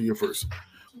 Kendra, you're first.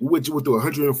 We went through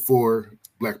 104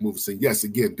 black movies. And yes,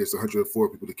 again, there's 104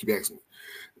 people that keep asking me.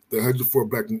 The 104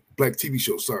 black TV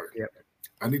shows, sorry. Yep.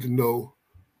 I need to know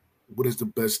what is the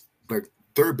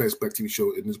third best black TV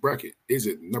show in this bracket. Is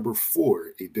it number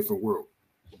 4, A Different World?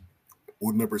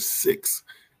 Or number 6,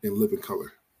 In Living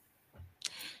Color?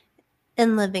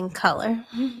 In Living Color.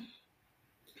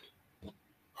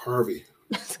 Harvey.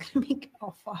 That's gonna make it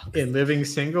all Fox. In Living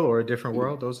Single or A Different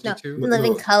World? Those are the two? In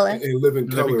Living Color. In Living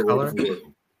Color. Or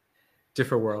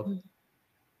Different World.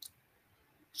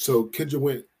 So Kendra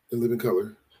went In Living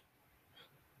Color.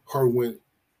 Harvey went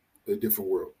A Different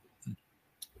World.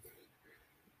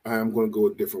 I'm going to go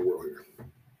A Different World here.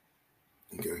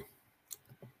 Okay.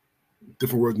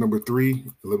 Different World number 3,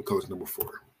 11 Colors number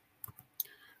 4.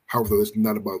 However, it's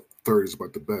not about third, it's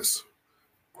about the best.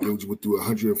 And we went through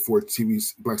 104 TV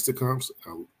black sitcoms.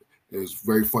 It was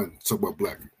very fun to talk about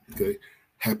black. Okay.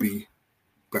 Happy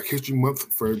Black History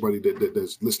Month for everybody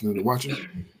that's listening and watching.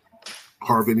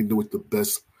 Harvey, anything with the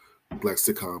best black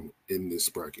sitcom in this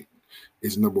bracket.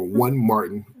 Is number 1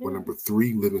 Martin or number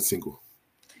 3 Living Single?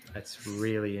 That's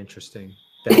really interesting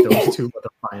that those two are the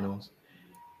finals.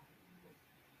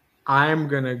 I'm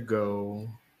gonna go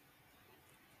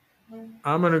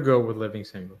with Living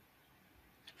Single.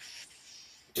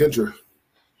 Kendra.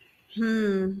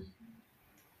 Ooh.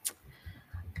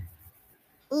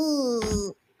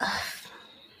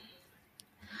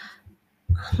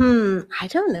 I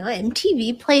don't know.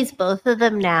 MTV plays both of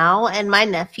them now, and my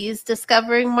nephew's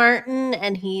discovering Martin,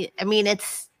 and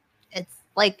it's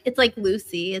like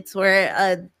Lucy. It's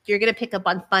where you're gonna pick up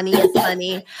on funny is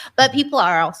funny, but people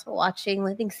are also watching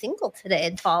Living Single today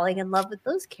and falling in love with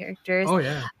those characters. Oh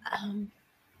yeah.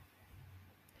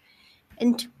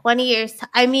 In 20 years,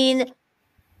 I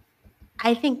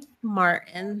think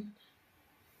Martin.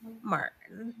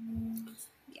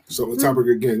 So the topic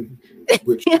again,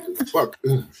 which fuck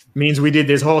means we did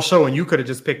this whole show and you could have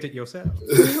just picked it yourself.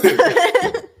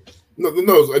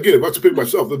 No. Again, if I had to pick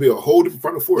myself, there'd be a whole different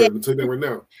Final Four. I'm telling you that right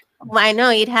now. Well, I know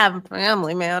you'd have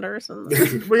Family Matters.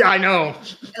 Yeah, I know.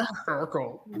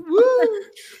 Circle.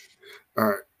 All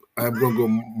right, I'm gonna go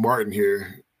Martin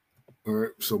here. All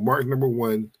right, so Martin number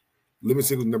 1, Living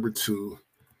Single number 2,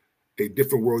 A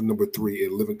Different World number 3,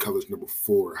 and Living Colors number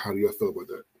 4. How do y'all feel about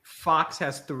that? Fox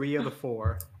has 3 of the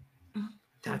 4.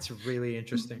 That's really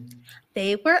interesting.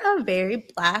 They were a very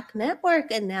black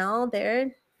network, and now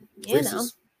they're,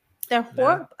 they're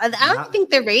horrible. I don't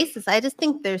think they're racist. I just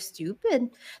think they're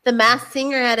stupid. The Masked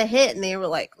Singer had a hit, and they were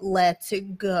like, "Let's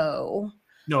go."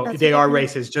 No, they are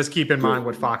racist. Just keep in mind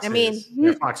what Fox is.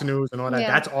 They're Fox News and all that.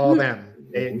 Yeah. That's all them.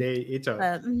 And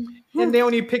they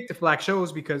only picked the black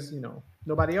shows because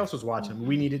nobody else was watching.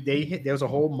 There was a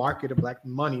whole market of black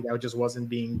money that just wasn't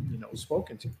being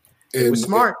spoken to. It was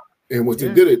smart. And once they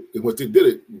did it,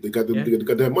 they got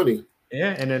that money.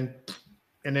 Yeah,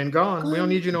 and then gone. We don't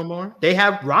need you no more. They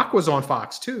have Rock was on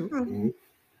Fox too. Mm-hmm.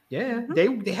 Yeah, they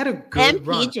had a good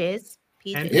run. PJs.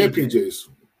 And PJs.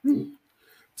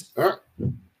 All right.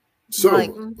 So I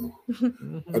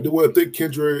do want to thank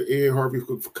Kendra and Harvey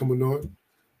for coming on.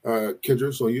 Kendra,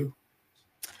 it's on you.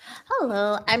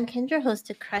 Hello, I'm Kendra, host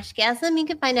of Crushgasm. You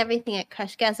can find everything at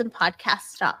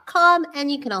crushgasmpodcast.com,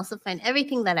 and you can also find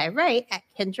everything that I write at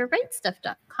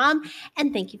kendrawritestuff.com.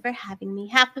 And thank you for having me.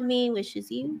 Half of me wishes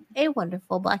you a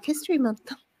wonderful Black History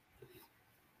Month.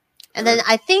 And then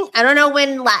I don't know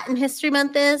when Latin History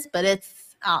Month is, but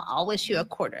I'll wish you a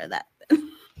quarter of that.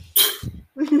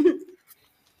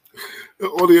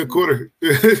 Only a quarter.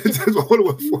 That's all it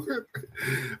was for.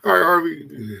 All right,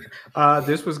 Harvey.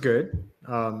 This was good.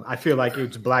 I feel like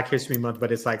it's Black History Month,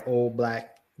 but it's like old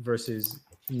black versus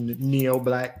neo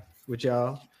black with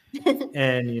y'all.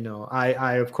 And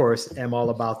I of course am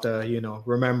all about the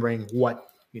remembering what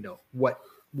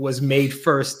was made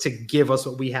first to give us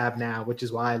what we have now, which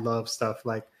is why I love stuff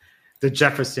like the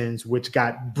Jeffersons, which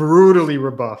got brutally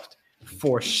rebuffed.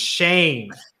 For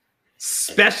shame.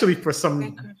 Especially for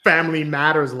some Family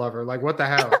Matters lover. Like, what the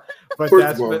hell? But First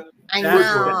that's of all, what. I That's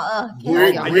know. what- Ugh,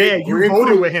 Greg- y'all. Yeah, you Grand voted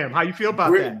Crew- with him. How you feel about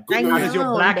Grand- that? I How know. does your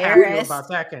black hat feel Embarrassed. about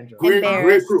that, Kendra? Grand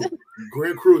Embarrassed. Crew.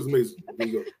 Grand Crew is amazing. There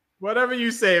you go. Whatever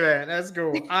you say, man. That's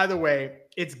cool. Either way,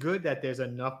 it's good that there's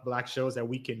enough black shows that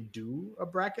we can do a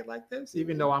bracket like this,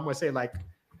 even though I'm going to say like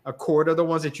a quarter of the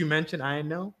ones that you mentioned, I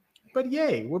know. But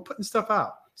yay, we're putting stuff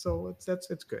out. So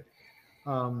it's good.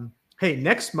 Hey,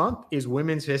 next month is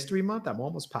Women's History Month. I'm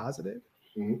almost positive.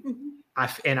 Mhm.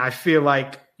 I feel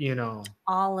like, you know,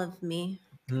 All of me.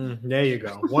 there you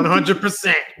go.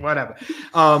 100%, whatever.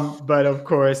 But of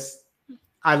course,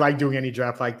 I like doing any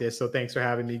draft like this. So thanks for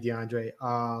having me, DeAndre.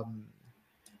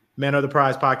 Men of the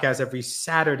Prize podcast every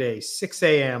Saturday, 6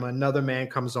 a.m. Another man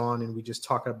comes on and we just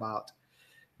talk about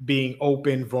being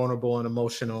open, vulnerable, and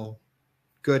emotional.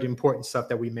 Good, important stuff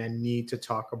that we men need to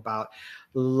talk about.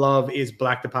 Love is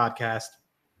Black the podcast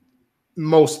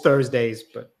most Thursdays,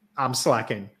 but I'm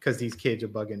slacking because these kids are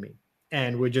bugging me.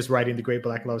 And we're just writing the great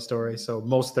Black love story. So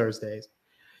most Thursdays.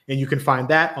 And you can find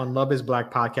that on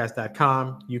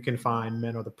loveisblackpodcast.com. You can find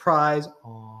Men of the Prize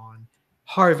on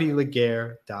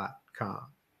harveylaguerre.com.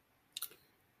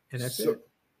 And that's it.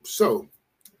 So,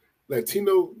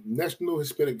 Latino National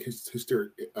Hispanic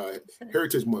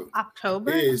Heritage Month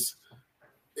October. it's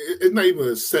not even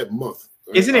a set month.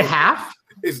 Isn't it half?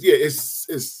 It's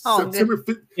Oh, September.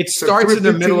 It starts in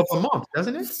the middle of 15th. a month,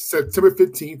 doesn't it? September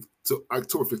 15th to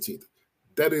October 15th.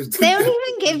 That is. They don't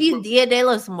even give you Dia de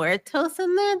los Muertos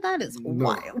in there. That is No.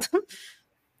 wild.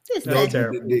 Just No, that-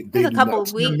 terrible. They There's a do couple not. of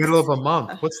In the weeks. middle of a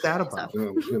month. What's that about?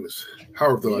 Oh my goodness.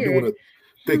 However, though, I do Weird. want to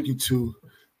thank you too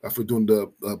for doing the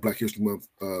Black History Month,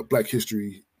 Black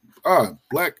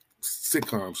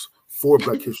sitcoms for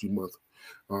Black History Month.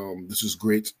 This is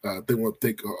great. They want to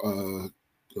thank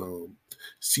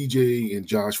CJ and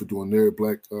Josh for doing their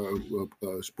Black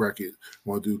bracket. I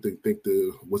want to thank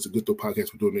the What's a Good Though podcast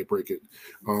for doing their bracket.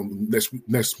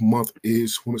 Next month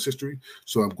is Women's History,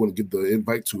 so I'm going to give the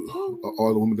invite to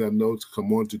all the women that I know to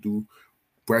come on to do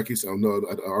brackets. I know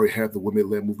I already have the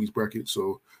women-led movies bracket,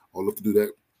 so I'll love to do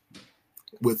that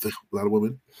with a lot of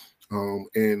women.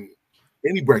 And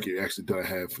any bracket actually that I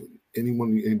have,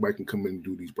 anybody can come in and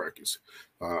do these brackets.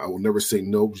 I will never say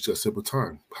no, just a simple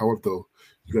time. However, though,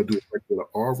 you gotta do a bracket that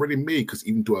I already made, because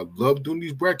even though I love doing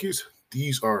these brackets,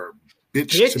 these are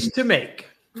bitch To make.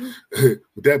 With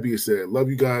that being said, love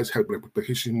you guys. Happy Black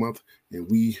History Month, and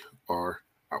we are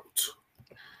out.